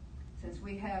Almighty. Since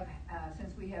we have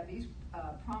these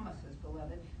promises,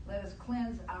 beloved, let us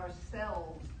cleanse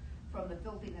ourselves from the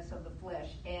filthiness of the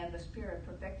flesh and the spirit,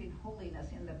 perfecting holiness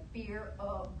in the fear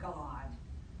of God.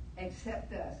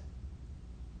 Accept us.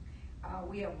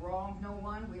 We have wronged no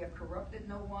one, we have corrupted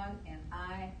no one, and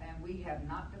we have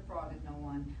not defrauded no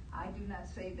one. I do not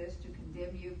say this to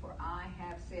condemn you, for I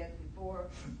have said before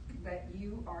that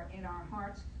you are in our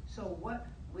hearts. So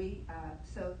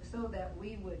that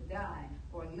we would die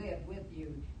or live with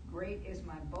you. Great is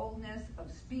my boldness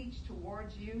of speech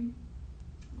towards you.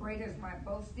 Great is my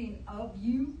boasting of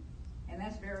you. And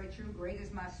that's very true. Great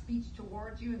is my speech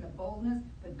towards you and the boldness,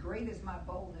 but great is my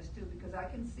boldness too, because I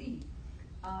can see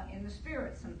in the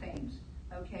spirit some things.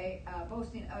 Okay,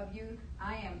 boasting of you,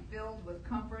 I am filled with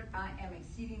comfort. I am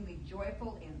exceedingly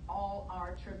joyful in all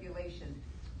our tribulations.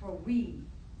 For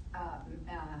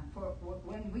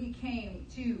when we came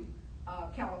to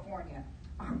California,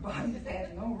 our bodies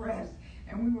had no rest,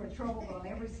 and we were troubled on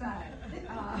every side.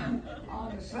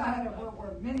 On the side of what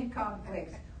were many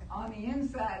conflicts, on the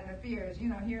inside the fears,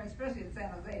 here especially in San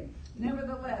Jose.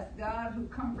 Nevertheless, God who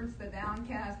comforts the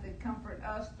downcast did comfort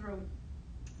us through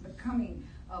the coming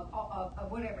of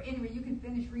whatever. Anyway, you can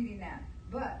finish reading that.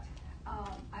 But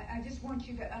I just want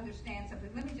you to understand something.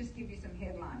 Let me just give you some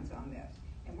headlines on this.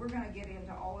 And we're going to get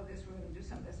into all of this. We're going to do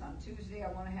some of this on Tuesday.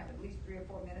 I want to have at least 3 or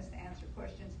 4 minutes to answer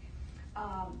questions.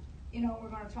 We're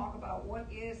going to talk about what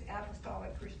is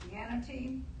apostolic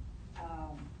Christianity.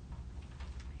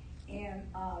 In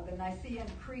the Nicene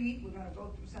Creed, we're going to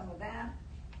go through some of that.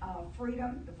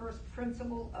 Freedom, the first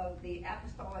principle of the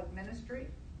apostolic ministry.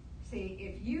 See,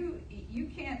 if you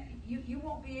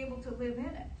won't be able to live in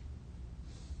it.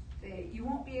 See, you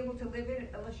won't be able to live in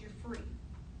it unless you're free.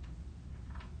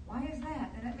 Why is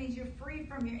that? And that means you're free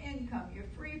from your income. You're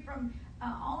free from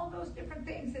all of those different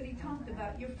things that he talked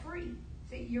about. You're free.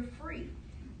 See, you're free.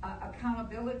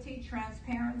 Accountability,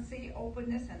 transparency,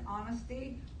 openness, and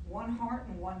honesty. One heart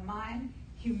and one mind.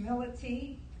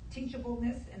 Humility,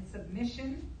 teachableness, and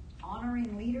submission.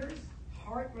 Honoring leaders.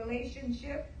 Heart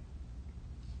relationship.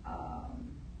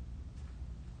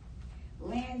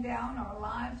 Laying down our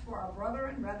lives for our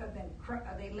brethren rather than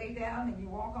they lay down and you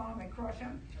walk on them and crush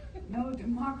them. No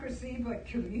democracy but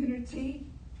community.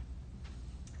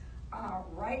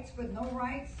 Rights but no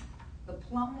rights. The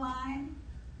plumb line.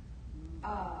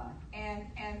 And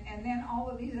then all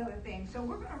of these other things. So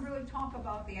we're going to really talk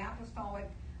about the apostolic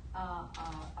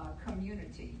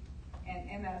community.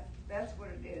 And that's what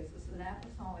it is. It's an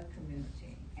apostolic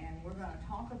community. And we're going to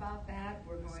talk about that.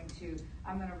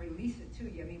 I'm going to release it to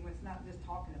you. I mean, it's not just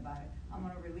talking about it. I'm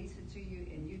going to release it to you,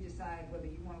 and you decide whether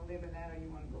you want to live in that or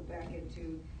you want to go back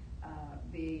into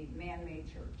the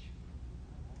man-made church.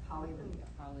 Hallelujah.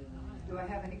 Hallelujah. Do I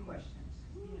have any questions?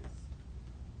 Yes.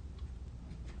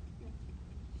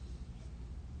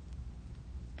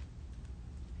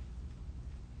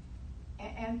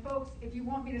 And folks, if you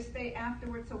want me to stay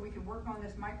afterwards so we can work on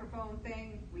this microphone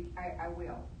thing, I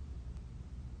will.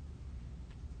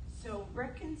 So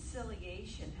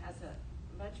reconciliation has a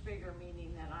much bigger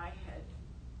meaning than I had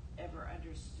ever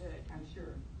understood. I'm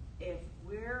sure. If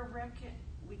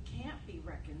we can't be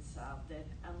reconciled then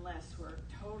unless we're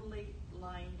totally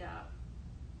lined up,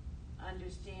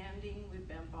 understanding we've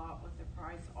been bought with a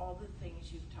price, all the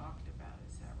things you've talked about.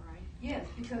 Is that right? Yes,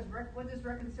 because what does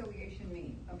reconciliation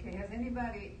mean? Okay, has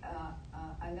anybody,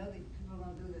 I know that people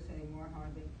don't do this anymore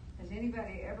hardly, has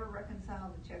anybody ever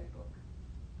reconciled the checkbook?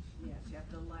 Yes, you have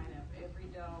to line up every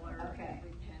dollar, Okay.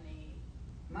 every penny.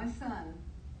 My son,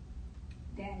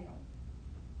 Daniel,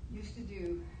 used to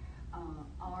do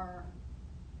our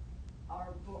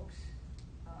books,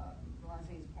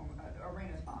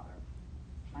 Arena's father,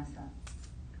 my son.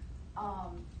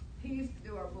 He used to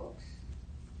do our books.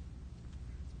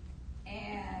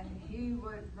 And he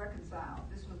would reconcile.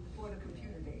 This was before the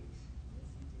computer days.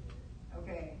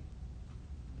 Okay.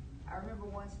 I remember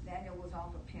once Daniel was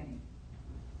off a penny.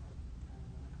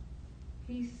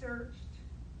 He searched.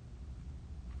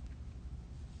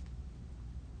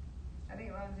 I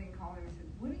think Lonsine called him and said,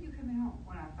 "When are you coming home?"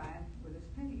 "When I find where this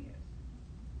penny is."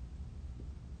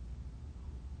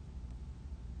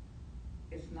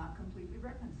 It's not completely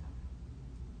reconciled.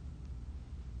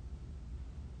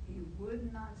 He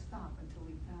would not stop until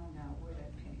he found out where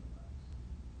that penny was.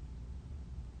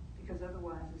 Because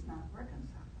otherwise it's not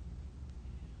reconciled.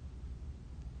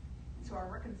 And so our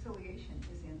reconciliation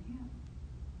is in him.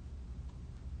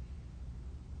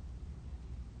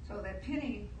 So that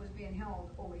penny was being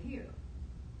held over here.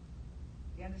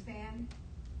 You understand?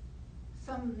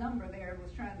 Some number there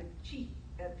was trying to cheat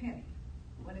that penny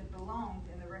when it belonged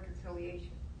in the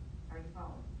reconciliation. Are you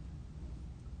following?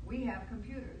 We have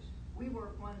computers. We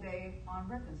worked one day on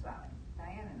reconciling,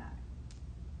 Diane and I.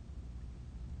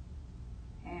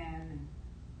 And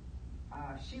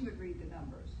she would read the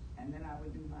numbers, and then I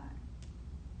would do mine.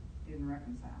 Didn't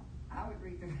reconcile. I would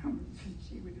read the numbers, and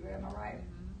she would do it. Am I right?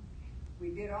 Mm-hmm. We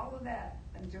did all of that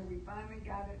until we finally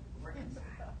got it reconciled.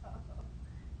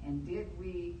 And did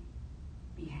we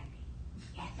be happy?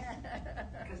 Yes,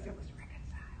 because it was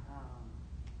reconciled.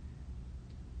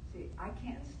 See, I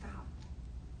can't stop.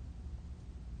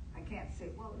 I can't say,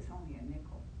 well, it's only a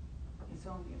nickel. It's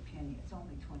only a penny. It's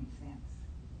only 20 cents.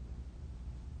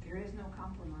 There is no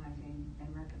compromising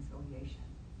and reconciliation.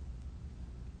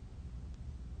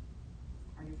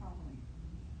 Are you following?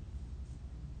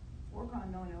 Work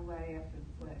on knowing nobody after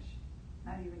the flesh,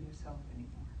 not even yourself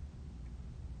anymore.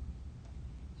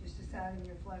 Just decide in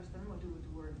your flesh that I'm going to do what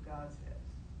the Word of God says.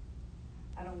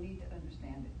 I don't need to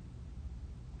understand it.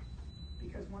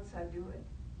 Because once I do it,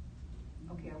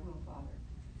 okay, I will, Father.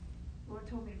 Lord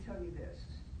told me to tell you this.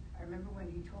 I remember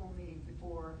when he told me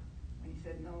before, when he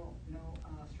said, no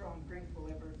strong drink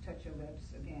will ever touch your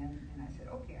lips again. And I said,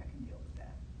 okay, I can deal with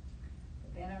that.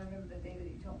 But then I remember the day that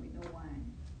he told me no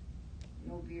wine,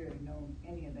 no beer, no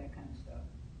any of that kind of stuff.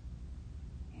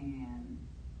 And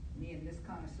me and this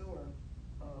connoisseur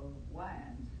of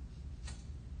wines,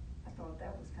 I thought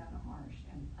that was kind of harsh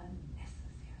and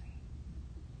unnecessary.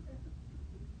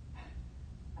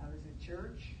 I was at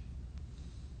church.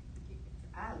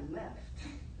 I left.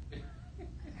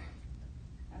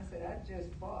 I said, I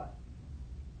just bought.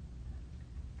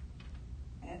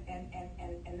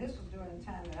 And this was during a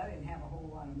time that I didn't have a whole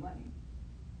lot of money.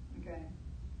 Okay?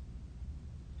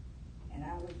 And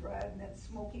I was riding that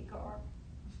smoky car.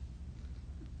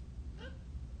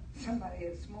 Somebody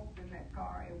had smoked in that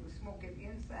car. It was smoking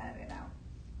inside and out.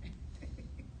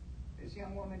 This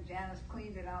young woman, Janice,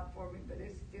 cleaned it out for me, but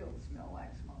it still smelled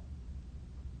like smoke.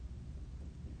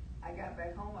 I got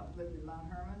back home. I was living in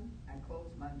Mount Hermon. I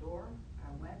closed my door.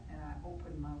 I went and I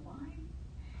opened my wine.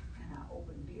 And I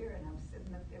opened beer, and I'm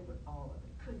sitting up there with all of it.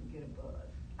 Couldn't get a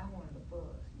buzz. I wanted a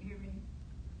buzz. You hear me?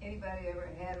 Anybody ever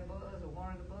had a buzz or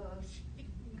wanted a buzz?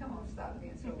 Come on, stop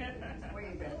being so religious.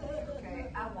 Way back then,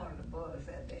 okay? I wanted a buzz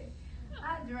that day.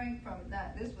 I drank from,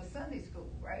 this was Sunday school,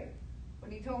 right?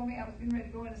 When he told me I was getting ready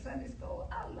to go into Sunday school,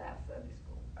 I left Sunday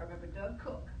school. I remember Doug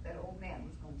Cook, that old man,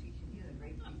 was going to teach him. He's a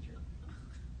great teacher.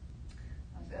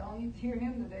 I said, I don't need to hear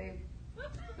him today.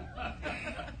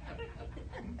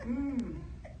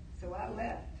 So I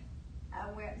left.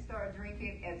 I went and started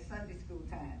drinking at Sunday school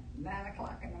time, 9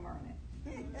 o'clock in the morning.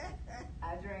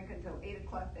 I drank until 8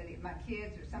 o'clock that evening. My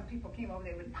kids or some people came over,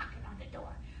 they were knocking on the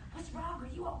door. What's wrong? Are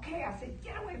you okay? I said,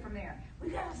 get away from there. We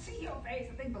got to see your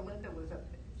face. I think Belinda was up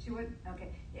there. She would?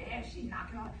 Okay. Yeah, she's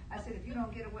knocking on. I said, if you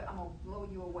don't get away, I'm going to blow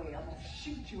you away. I'm going to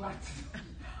shoot you out.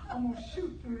 I'm going to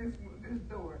shoot through this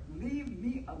door. Leave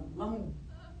me alone.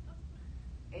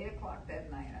 8 o'clock that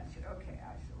night, I said, okay,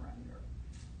 I surrender.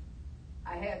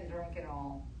 I hadn't drank it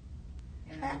all.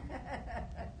 And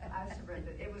I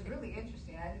surrendered. It was really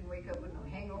interesting. I didn't wake up with no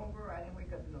hangover. I didn't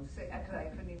wake up with no sick. I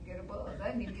couldn't even get a buzz. I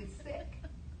didn't even get sick.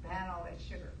 I had all that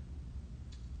sugar.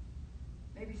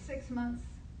 Maybe 6 months,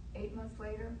 8 months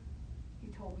later,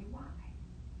 he told me why.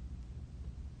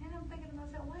 And I'm thinking to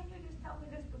myself, why didn't you just tell me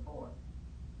this before?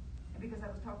 And because I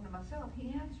was talking to myself,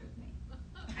 he answered me.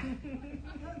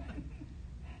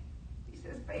 He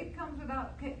says, faith comes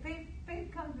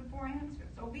before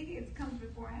answers. Obedience comes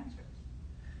before answers.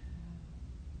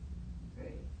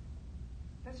 See?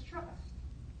 That's trust.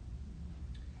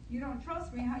 You don't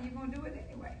trust me, how are you going to do it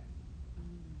anyway?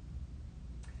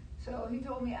 So he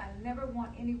told me, I never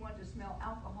want anyone to smell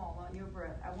alcohol on your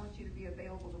breath. I want you to be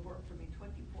available to work for me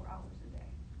 24 hours a day.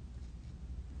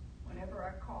 Whenever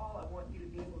I call, I want you to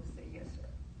be able to say, yes, sir.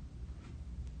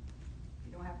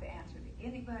 You don't have to answer to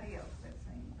anybody else that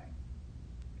same way.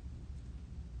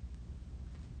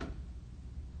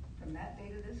 From that day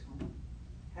to this one,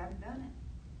 haven't done it.